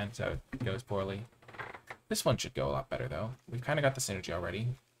they can, so it goes poorly. This one should go a lot better, though. We've kind of got the synergy already.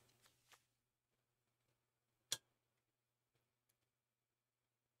 I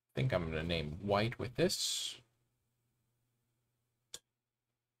think I'm going to name white with this.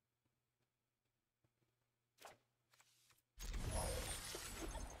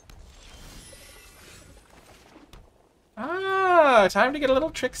 Ah, time to get a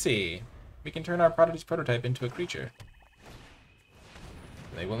little tricksy. We can turn our Prodigy's prototype into a creature.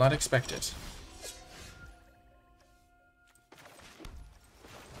 They will not expect it.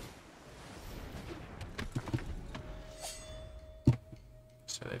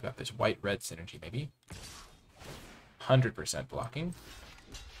 So they've got this white-red synergy, maybe. 100% blocking.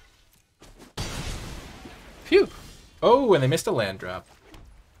 Phew! Oh, and they missed a land drop.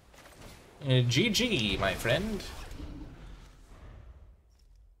 GG, my friend.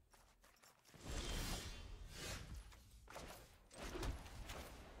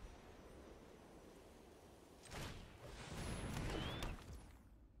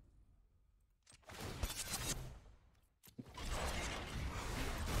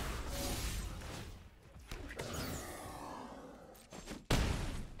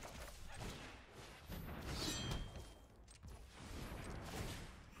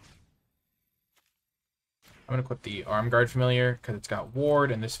 I'm gonna equip the Arm Guard Familiar because it's got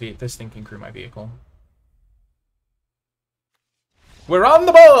Ward, and this thing can crew my vehicle. We're on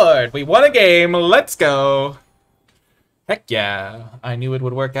the board! We won a game! Let's go! Heck yeah! I knew it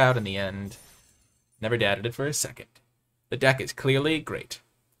would work out in the end. Never doubted it for a second. The deck is clearly great.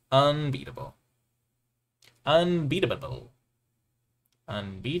 Unbeatable. Unbeatable.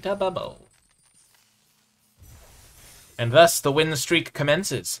 Unbeatable. And thus the win streak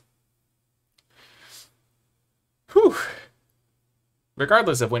commences. Whew.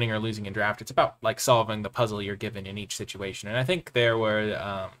 Regardless of winning or losing in draft, it's about like solving the puzzle you're given in each situation. And I think there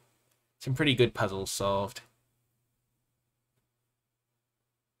were some pretty good puzzles solved.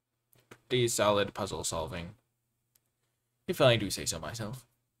 Pretty solid puzzle solving, if I do say so myself.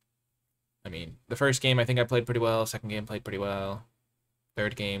 I mean, the first game I think I played pretty well. Second game played pretty well.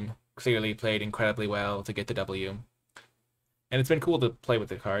 Third game clearly played incredibly well to get the W. And it's been cool to play with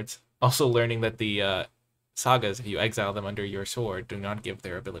the cards. Also learning that the sagas, if you exile them under your sword, do not give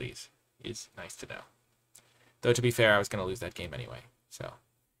their abilities is nice to know. Though to be fair, I was going to lose that game anyway. So,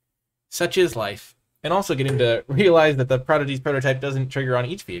 such is life. And also getting to realize that the Prodigy's prototype doesn't trigger on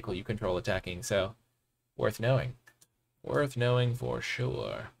each vehicle you control attacking, so worth knowing. Worth knowing for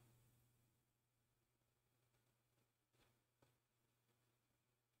sure.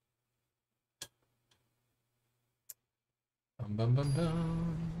 Bum, bum, bum,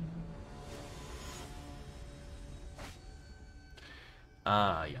 bum.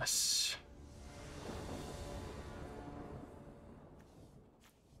 Ah, yes.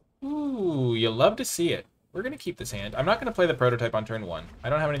 Ooh, you love to see it. We're going to keep this hand. I'm not going to play the prototype on turn 1. I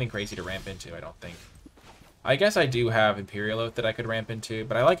don't have anything crazy to ramp into, I don't think. I guess I do have Imperial Oath that I could ramp into,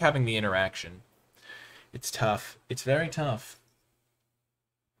 but I like having the interaction. It's tough. It's very tough.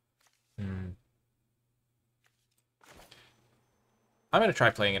 I'm going to try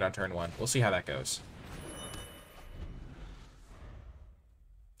playing it on turn 1. We'll see how that goes.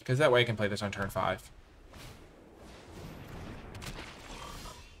 Because that way I can play this on turn 5.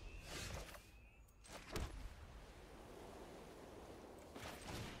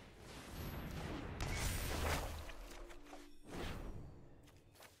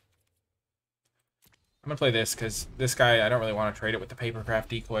 I'm going to play this because this guy, I don't really want to trade it with the Papercraft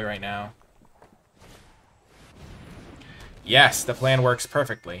Decoy right now. Yes, the plan works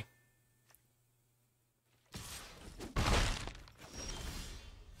perfectly.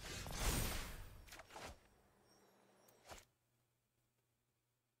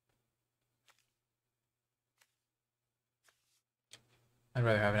 I'd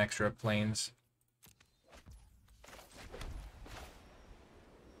rather have an extra planes.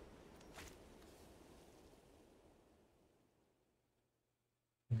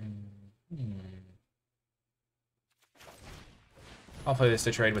 I'll play this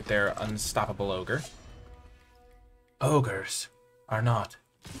to trade with their Unstoppable Ogre. Ogres are not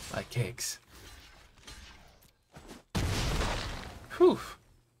like cakes. Whew.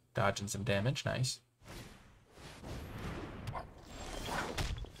 Dodging some damage, nice.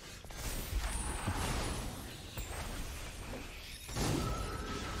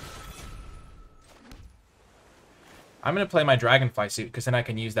 I'm going to play my Dragonfly suit, because then I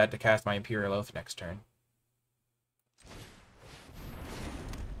can use that to cast my Imperial Oath next turn.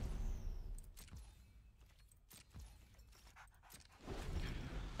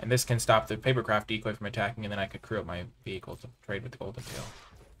 And this can stop the Papercraft Decoy from attacking, and then I could crew up my vehicle to trade with the Golden Tail.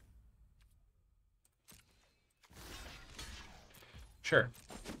 Sure.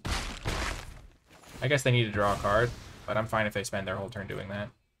 I guess they need to draw a card, but I'm fine if they spend their whole turn doing that.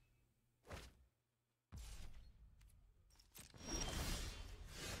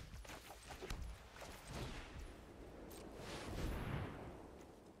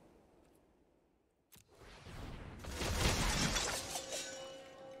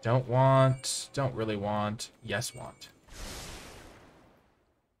 Don't want, don't really want, yes want.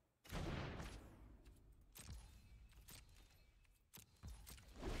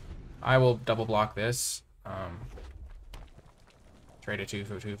 I will double block this. Trade a 2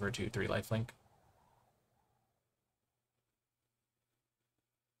 for 2 for a 2/3 lifelink.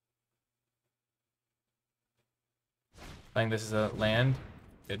 Playing this as a land,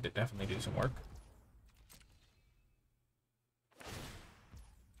 it did definitely do some work.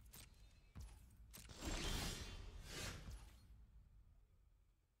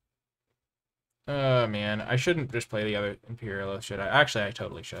 Man, I shouldn't just play the other Imperial, should I? Actually, I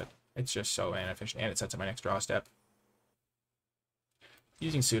totally should. It's just so mana efficient, and it sets up my next draw step.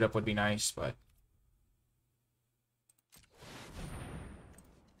 Using Suit Up would be nice, but...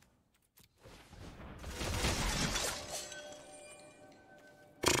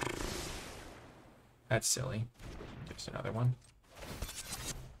 That's silly. Just another one.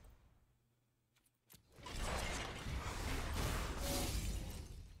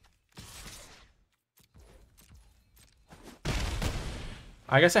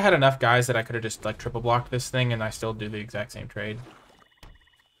 I guess I had enough guys that I could have just like triple blocked this thing and I still do the exact same trade.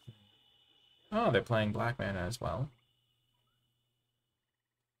 Oh, they're playing black mana as well.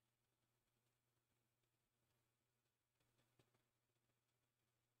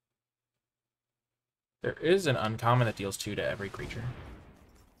 There is an uncommon that deals 2 to every creature.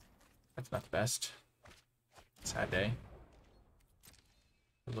 That's not the best. Sad day.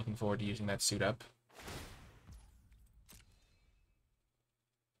 We're looking forward to using that Suit Up.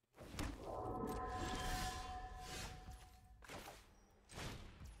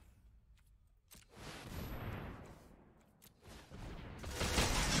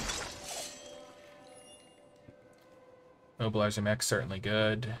 Mobilizer mech certainly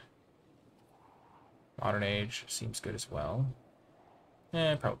good. Modern Age seems good as well.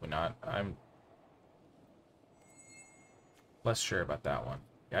 Probably not. I'm less sure about that one.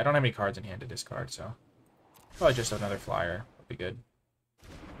 Yeah, I don't have any cards in hand to discard, so probably just another flyer would be good.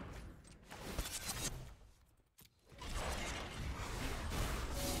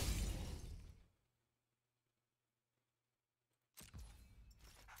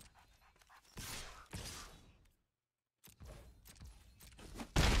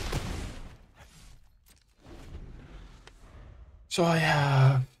 So I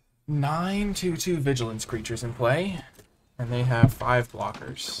have 9 2/2 Vigilance creatures in play. And they have 5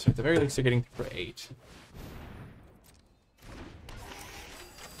 blockers. So at the very least, they're getting for 8.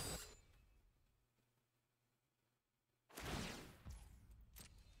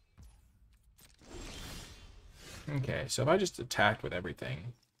 Okay, so if I just attacked with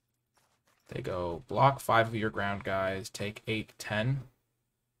everything, they go block 5 of your ground guys, take 8, 10.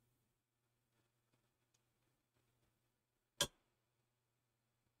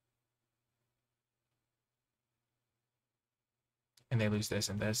 And they lose this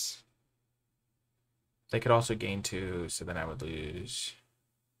and this. They could also gain 2, so then I would lose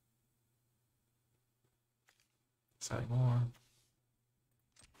slightly more.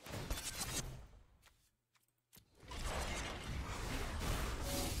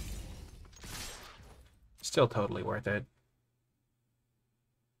 Still totally worth it.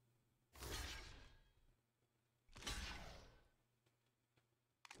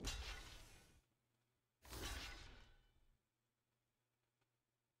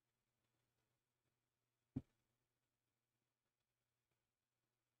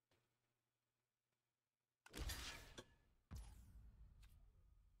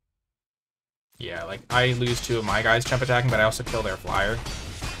 Yeah, like, I lose 2 of my guys jump attacking, but I also kill their flyer.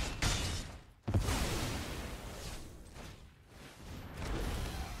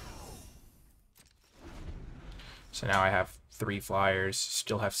 So now I have 3 flyers,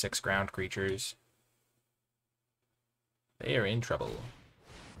 still have 6 ground creatures. They are in trouble.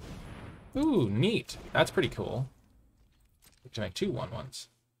 Ooh, neat. That's pretty cool. We can make 2 1/1s.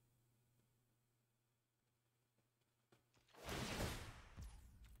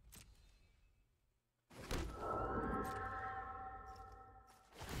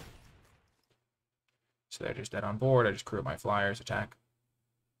 So they're just dead on board. I just crew up my flyers, attack.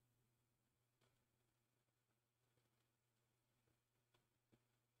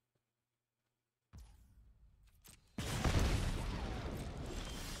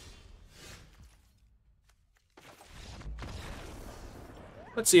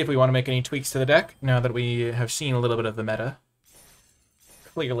 Let's see if we want to make any tweaks to the deck, now that we have seen a little bit of the meta.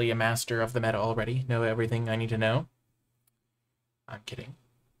 Clearly a master of the meta already. Know everything I need to know. I'm kidding.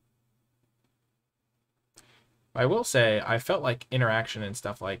 I will say, I felt like interaction and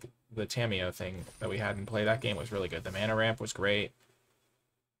stuff like the Tamiyo thing that we had in play, that game was really good. The mana ramp was great.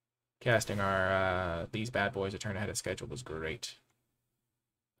 Casting our these bad boys a turn ahead of schedule was great.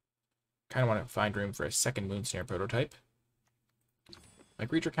 Kind of want to find room for a second Moonsnare prototype. My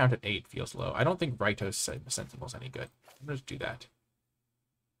creature count at 8 feels low. I don't think Ritos Sensible is any good. I'm going to just do that.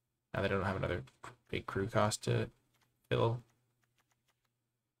 Now that I don't have another big crew cost to fill.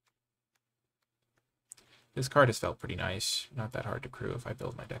 This card has felt pretty nice. Not that hard to crew if I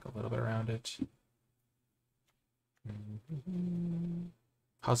build my deck a little bit around it.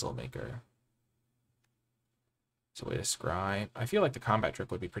 Puzzle Maker. It's a way to scry. I feel like the combat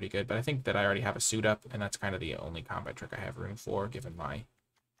trick would be pretty good, but I think that I already have a suit up, and that's kind of the only combat trick I have room for, given my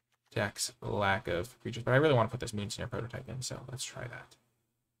deck's lack of creatures. But I really want to put this Moonsnare prototype in, so let's try that.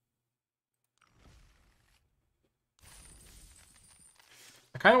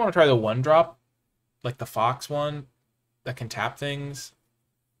 I kind of want to try the 1-drop, like the Fox one, that can tap things.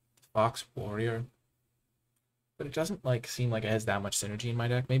 Fox Warrior. But it doesn't like seem like it has that much synergy in my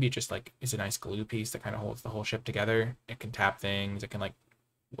deck. Maybe it just like is a nice glue piece that kind of holds the whole ship together. It can tap things. It can like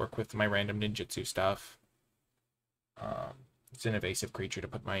work with my random ninjutsu stuff. It's an evasive creature to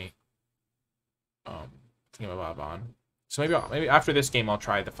put my thingamabob on. So maybe after this game I'll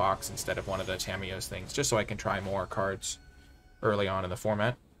try the Fox instead of one of the Tamiyo's things, just so I can try more cards early on in the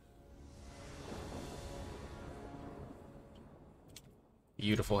format.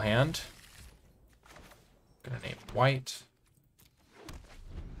 Beautiful hand. Gonna name it white.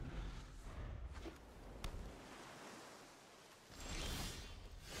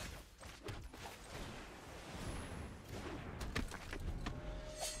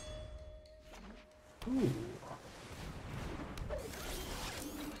 Ooh.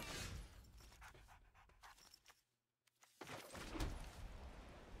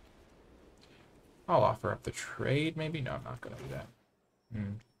 I'll offer up the trade, maybe? No, I'm not gonna do that.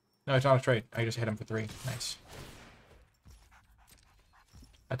 No, it's not a trade. I just hit him for 3. Nice.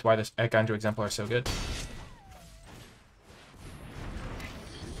 That's why this Ekanjo Exemplar is so good.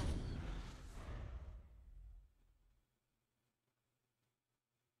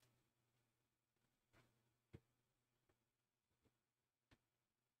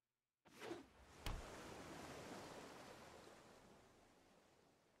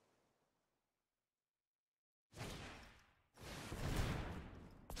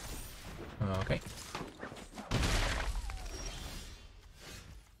 Okay.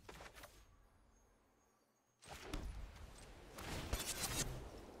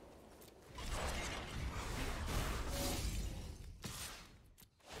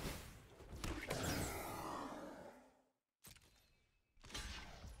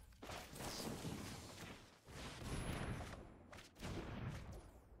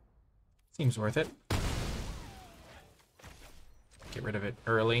 Seems worth it. Get rid of it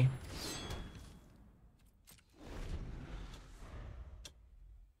early.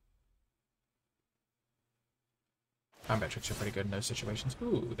 Combat tricks are pretty good in those situations.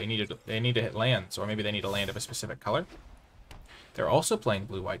 Ooh, they need to hit lands, or maybe they need a land of a specific color. They're also playing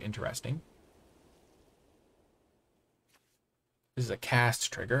blue-white. Interesting. This is a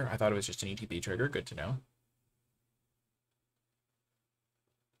cast trigger. I thought it was just an ETB trigger. Good to know.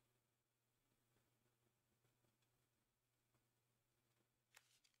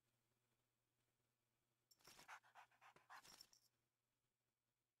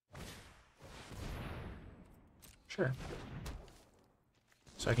 Sure.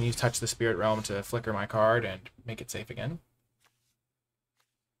 So I can use Touch the Spirit Realm to flicker my card and make it safe again.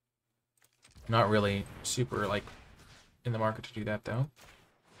 Not really super, like, in the market to do that, though.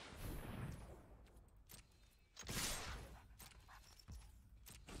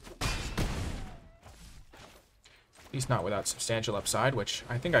 At least not without substantial upside, which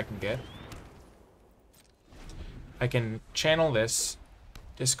I think I can get. I can channel this,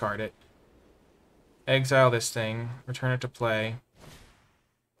 discard it, exile this thing, return it to play.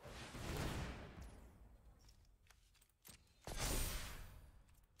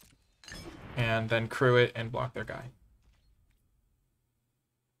 And then crew it and block their guy.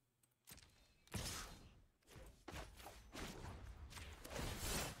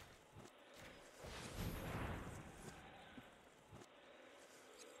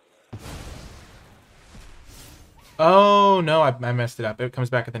 Oh, no, I messed it up. It comes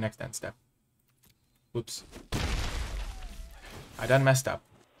back at the next end step. Whoops. I done messed up.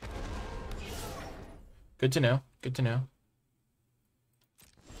 Good to know. Good to know.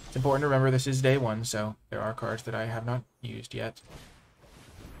 It's important to remember this is day one, so there are cards that I have not used yet.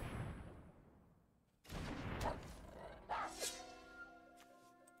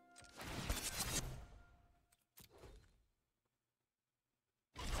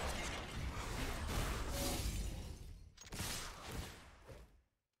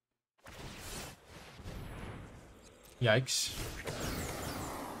 Yikes.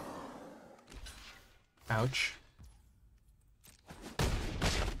 Ouch.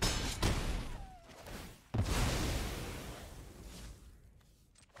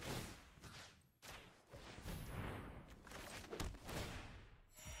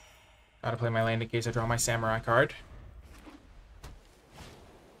 Gotta play my land in case I draw my samurai card.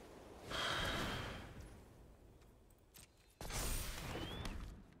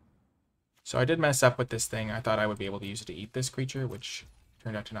 So I did mess up with this thing. I thought I would be able to use it to eat this creature, which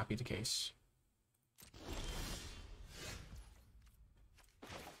turned out to not be the case.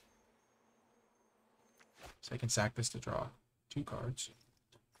 So I can sack this to draw 2 cards.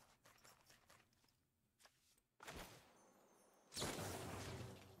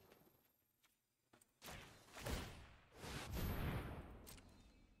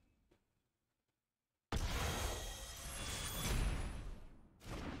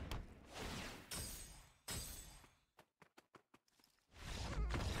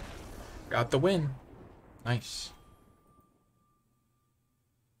 Got the win. Nice.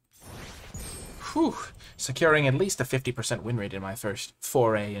 Whew. Securing at least a 50% win rate in my first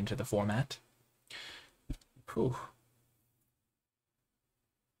foray into the format. Whew.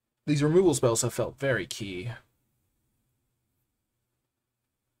 These removal spells have felt very key.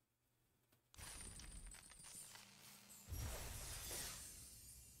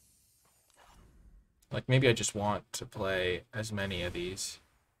 Like, maybe I just want to play as many of these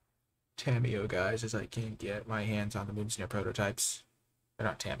Tameo guys as I can get my hands on the Moonsnare prototypes. They're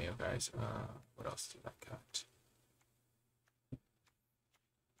not Tameo guys. What else do I got?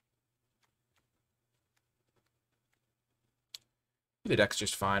 The deck's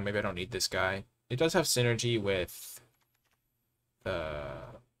just fine. Maybe I don't need this guy. It does have synergy with the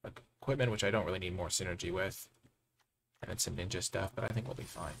equipment, which I don't really need more synergy with. And it's some ninja stuff, but I think we'll be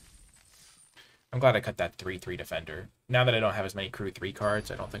fine. I'm glad I cut that 3/3 defender. Now that I don't have as many crew 3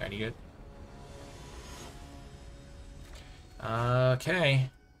 cards, I don't think I need it.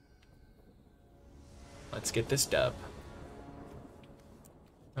 Okay. Let's get this dub.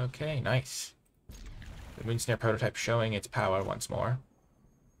 Okay, nice. The Moonsnare prototype showing its power once more.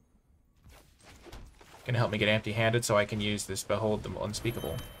 Gonna help me get empty-handed so I can use this Behold the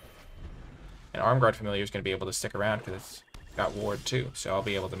Unspeakable. And Armguard Familiar is gonna be able to stick around because it's got Ward too, so I'll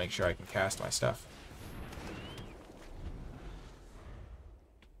be able to make sure I can cast my stuff.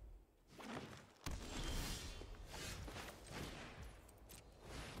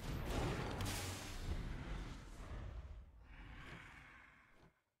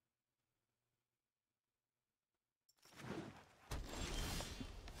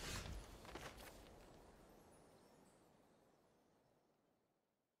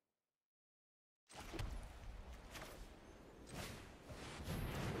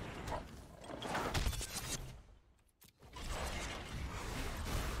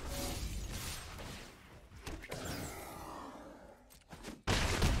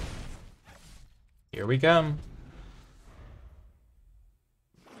 Here we come.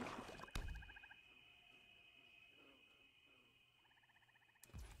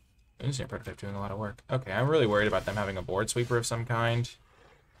 Moonsnare prototype doing a lot of work. Okay, I'm really worried about them having a board sweeper of some kind.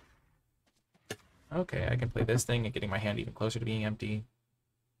 Okay, I can play this thing and getting my hand even closer to being empty.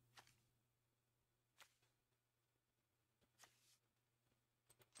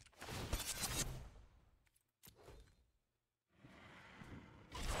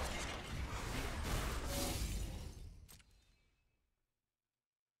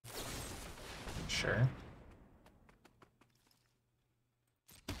 Sure.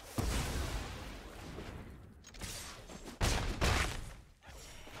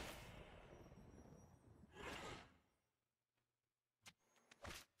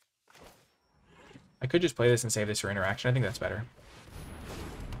 I could just play this and save this for interaction. I think that's better.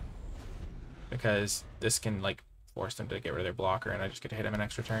 Because this can, like, force them to get rid of their blocker, and I just get to hit him an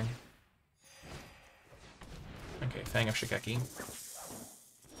extra turn. Okay, Fang of Shigeki.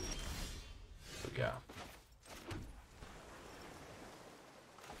 Yeah.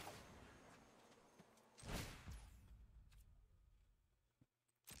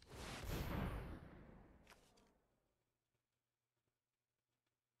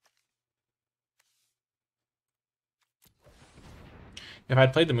 If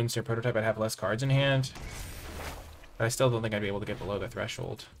I'd played the Moonsnare prototype, I'd have less cards in hand. But I still don't think I'd be able to get below the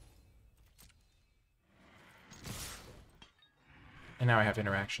threshold. And now I have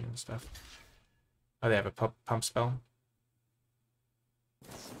interaction and stuff. Oh, they have a pump spell?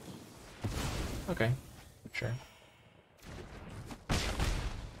 Okay, sure.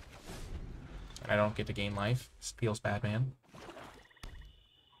 And I don't get to gain life. This feels bad, man.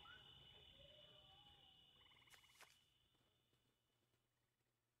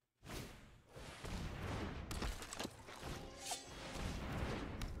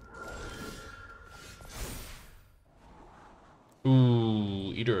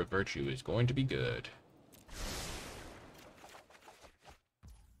 Ooh, Eater of Virtue is going to be good.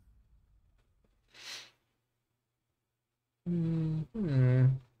 Hmm.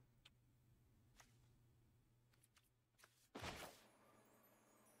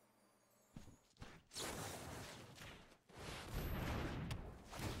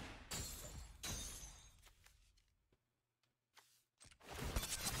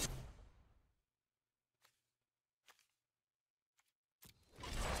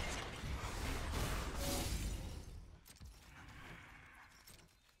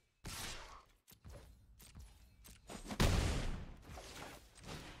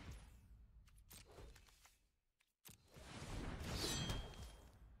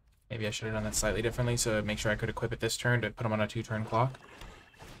 Maybe I should have done that slightly differently, so make sure I could equip it this turn to put him on a 2-turn clock.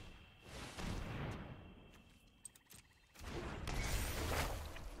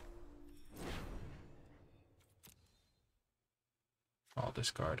 I'll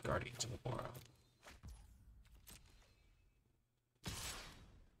discard Guardians of the World.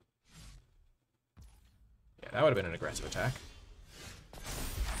 Yeah, that would have been an aggressive attack.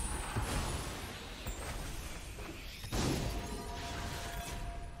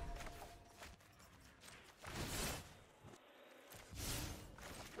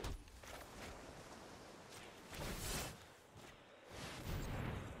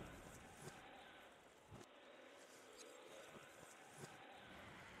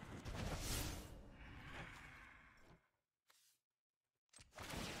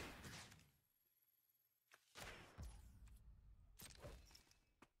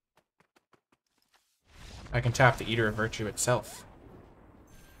 I can tap the Eater of Virtue itself.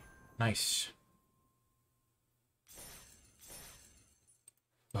 Nice.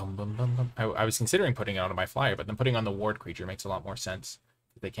 Bum, bum, bum, bum. I was considering putting it onto my flyer, but then putting on the ward creature makes a lot more sense.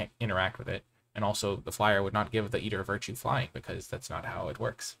 They can't interact with it. And also, the flyer would not give the Eater of Virtue flying, because that's not how it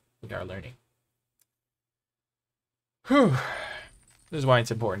works. We are learning. Whew. This is why it's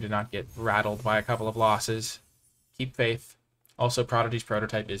important to not get rattled by a couple of losses. Keep faith. Also, Prodigy's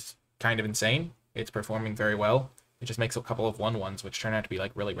prototype is kind of insane. It's performing very well. It just makes a couple of 1/1s, which turn out to be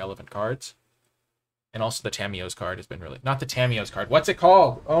like really relevant cards. And also the Tamiyo's card has been really... Not the Tamiyo's card. What's it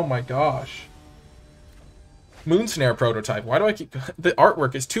called? Oh my gosh. Moonsnare prototype. Why do I keep... The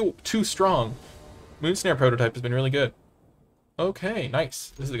artwork is too strong. Moonsnare prototype has been really good. Okay, nice.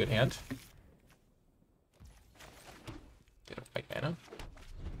 This is a good hand. Get a white mana.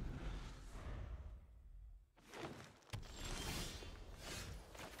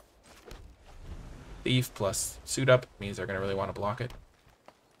 Thief plus suit up means they're going to really want to block it.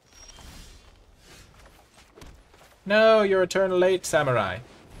 No, you're a turn late, Samurai.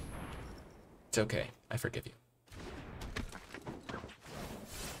 It's okay. I forgive you.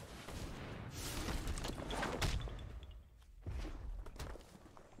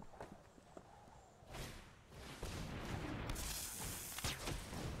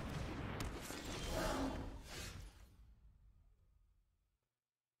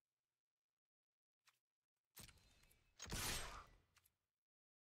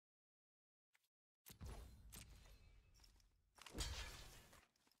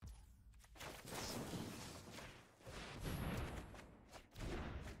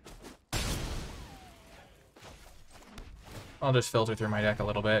 I'll just filter through my deck a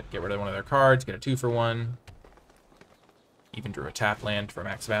little bit, get rid of one of their cards, get a 2-for-1. Even drew a tap land for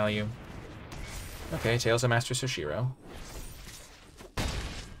max value. Okay, Tales of Master Soshiro.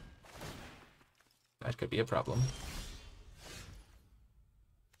 That could be a problem.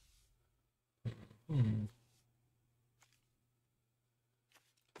 Hmm.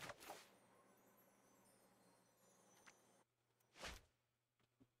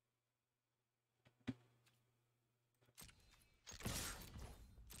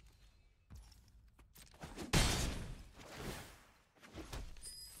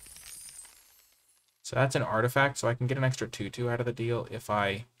 So that's an artifact, so I can get an extra 2/2 out of the deal if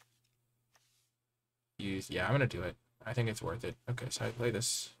I use... Yeah, I'm going to do it. I think it's worth it. Okay, so I play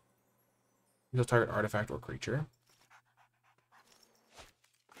this. You'll target artifact or creature.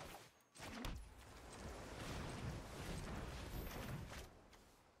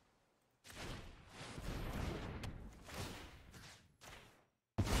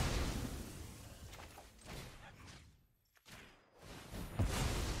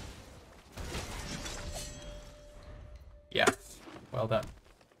 Yeah, well done.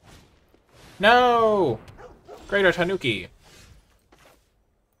 No! Greater Tanuki.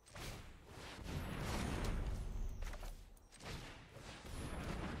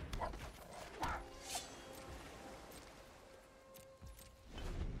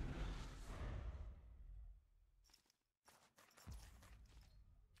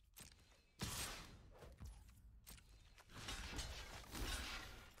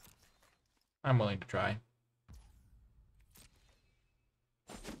 I'm willing to try.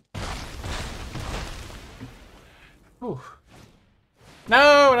 Whew.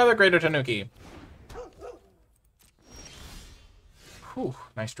 No, another Greater Tanuki. Whew,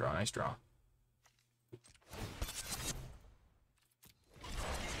 nice draw, nice draw.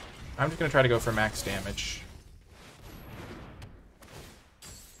 I'm just gonna try to go for max damage.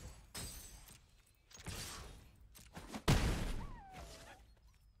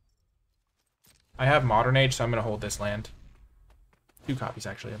 I have Modern Age, so I'm gonna hold this land. 2 copies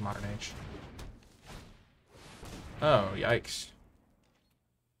actually of Modern Age. Oh, yikes.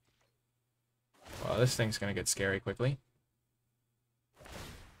 Well, this thing's gonna get scary quickly.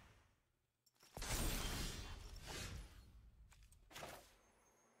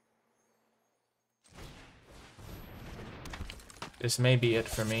 This may be it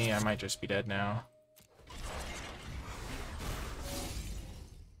for me. I might just be dead now.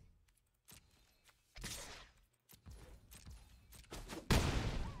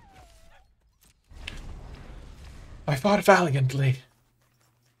 I fought valiantly.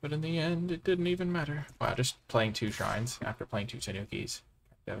 But in the end, it didn't even matter. Wow, just playing 2 shrines after playing 2 Tanukis.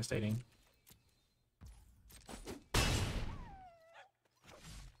 Devastating.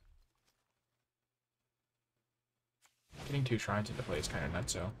 Getting 2 shrines into play is kind of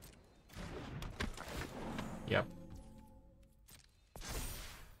nutso. Yep.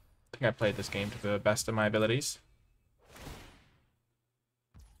 I think I played this game to the best of my abilities.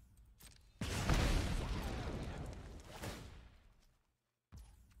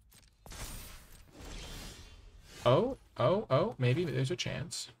 Oh, maybe there's a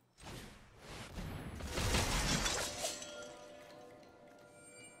chance.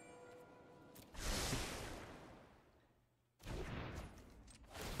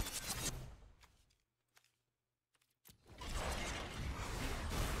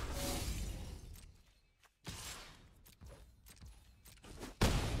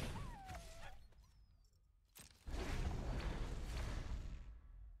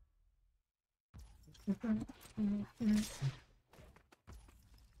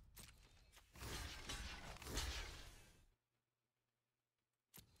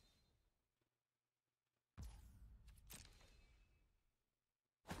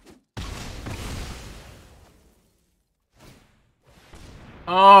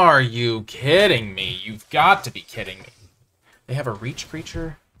 Are you kidding me? You've got to be kidding me. They have a reach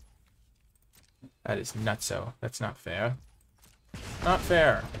creature? That is nutso. That's not fair. Not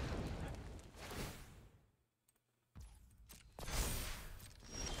fair.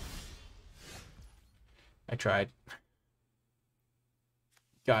 I tried.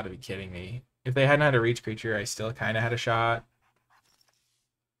 Gotta be kidding me. If they hadn't had a reach creature, I still kind of had a shot.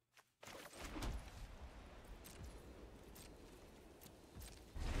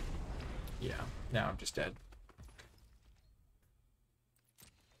 Yeah, now I'm just dead.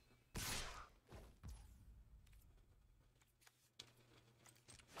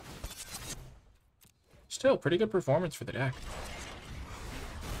 Still, pretty good performance for the deck.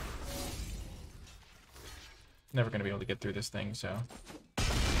 Never going to be able to get through this thing, so might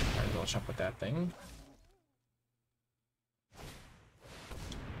as well jump with that thing.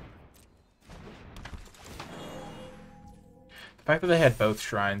 fact that they had both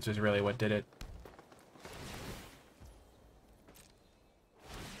shrines was really what did it.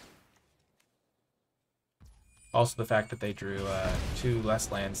 Also the fact that they drew 2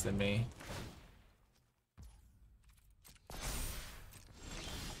 less lands than me.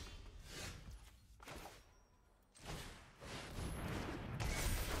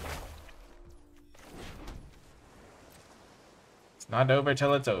 It's not over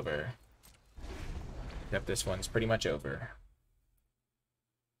till it's over. Except this one's pretty much over.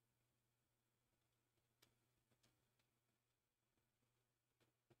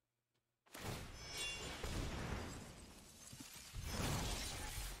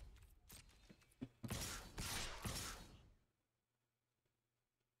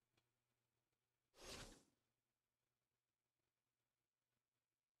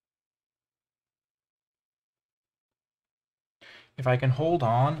 If I can hold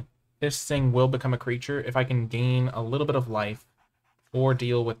on, this thing will become a creature. If I can gain a little bit of life, or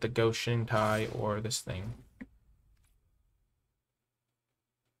deal with the Ghost Shintai or this thing.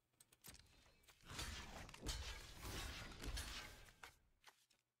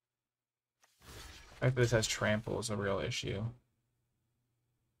 The fact that this has trample is a real issue.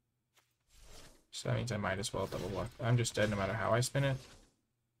 So that means I might as well double block. I'm just dead no matter how I spin it.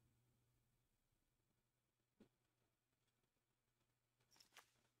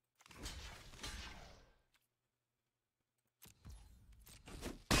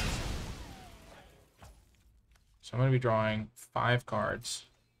 So I'm going to be drawing 5 cards.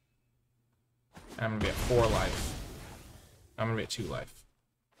 And I'm going to be at 4 life. I'm going to be at 2 life.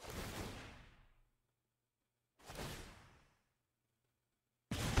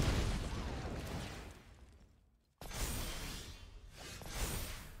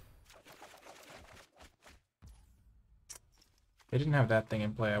 If they didn't have that thing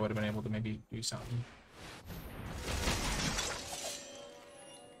in play, I would have been able to maybe do something.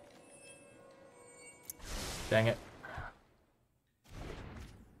 Dang it.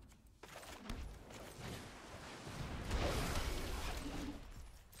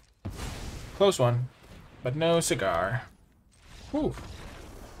 Close one, but no cigar. Whew.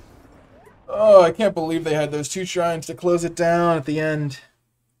 Oh, I can't believe they had those 2 shrines to close it down at the end.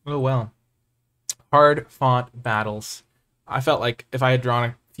 Oh well. Hard fought battles. I felt like if I had drawn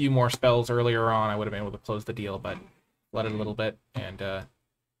a few more spells earlier on, I would have been able to close the deal, but let it a little bit, and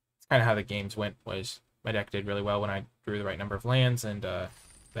it's kind of how the games went. Was my deck did really well when I drew the right number of lands, and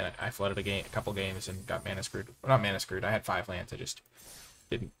then I flooded a couple games and got mana screwed. Well, not mana screwed. I had 5 lands. I just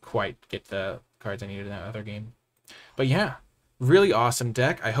didn't quite get the cards I needed in that other game. But yeah, really awesome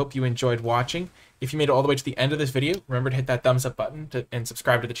deck. I hope you enjoyed watching. If you made it all the way to the end of this video, remember to hit that thumbs up button and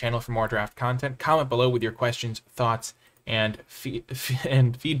subscribe to the channel for more draft content. Comment below with your questions, thoughts, and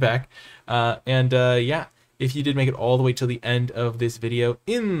feedback. Yeah, if you did make it all the way to the end of this video,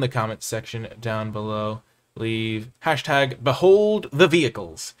 in the comments section down below, leave hashtag behold the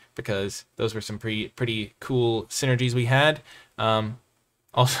vehicles, because those were some pretty cool synergies we had.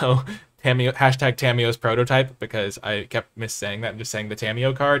 Also, Tameo, hashtag Tameo's prototype, because I kept missaying that and just saying the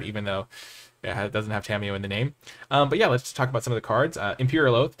Tameo card, even though it doesn't have Tameo in the name. But yeah, let's talk about some of the cards.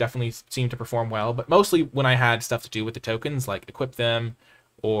 Imperial Oath definitely seemed to perform well, but mostly when I had stuff to do with the tokens, like equip them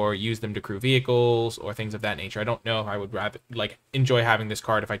or use them to crew vehicles or things of that nature. I don't know if I would rather enjoy having this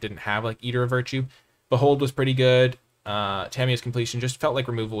card if I didn't have like Eater of Virtue. Behold was pretty good. Tameo's Completion just felt like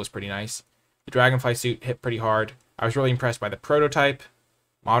removal was pretty nice. The Dragonfly suit hit pretty hard. I was really impressed by the prototype.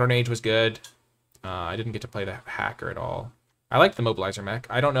 Modern Age was good. I didn't get to play the Hacker at all. I like the Mobilizer mech.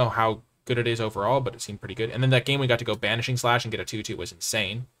 I don't know how good it is overall, but it seemed pretty good. And then that game we got to go Banishing Slash and get a 2/2 was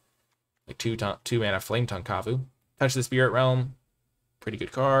insane. Like 2 mana Flame Tongue Kavu. Touch the Spirit Realm, pretty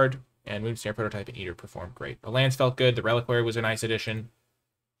good card. And Moonsnare Prototype and Eater performed great. The lands felt good. The Reliquary was a nice addition.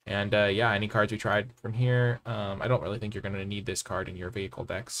 And yeah, any cards we tried from here. I don't really think you're going to need this card in your vehicle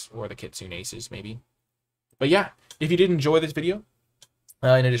decks, or the Kitsune Aces maybe. But yeah, if you did enjoy this video,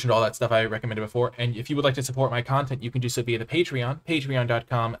 in addition to all that stuff I recommended before, and if you would like to support my content, you can do so via the Patreon,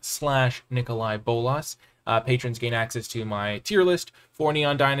 patreon.com/NicolaiBolas. Patrons gain access to my tier list for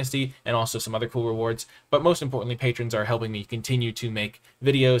Neon Dynasty and also some other cool rewards. But most importantly, patrons are helping me continue to make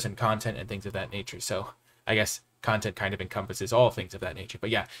videos and content and things of that nature. So I guess content kind of encompasses all things of that nature. But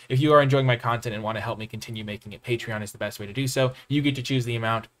yeah, if you are enjoying my content and want to help me continue making it, Patreon is the best way to do so. You get to choose the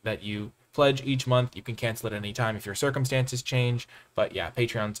amount that you pledge each month. You can cancel it at any time if your circumstances change. But yeah,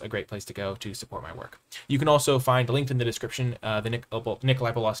 Patreon's a great place to go to support my work. You can also find linked in the description the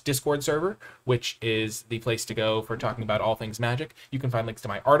NicolaiBolas Discord server, which is the place to go for talking about all things Magic. You can find links to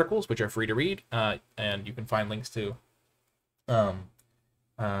my articles, which are free to read, and you can find links to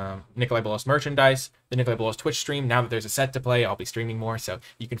NicolaiBolas merchandise, the NicolaiBolas Twitch stream. Now that there's a set to play, I'll be streaming more, so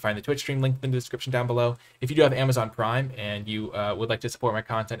you can find the Twitch stream linked in the description down below. If you do have Amazon Prime and you would like to support my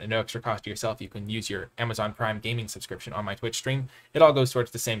content at no extra cost to yourself, you can use your Amazon Prime gaming subscription on my Twitch stream. It all goes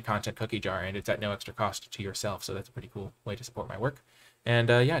towards the same content cookie jar, and it's at no extra cost to yourself, so that's a pretty cool way to support my work. And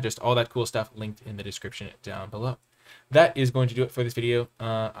yeah, just all that cool stuff linked in the description down below. That is going to do it for this video,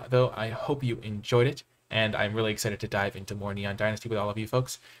 though I hope you enjoyed it. And I'm really excited to dive into more Neon Dynasty with all of you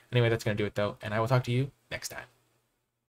folks. Anyway, that's going to do it, though, and I will talk to you next time.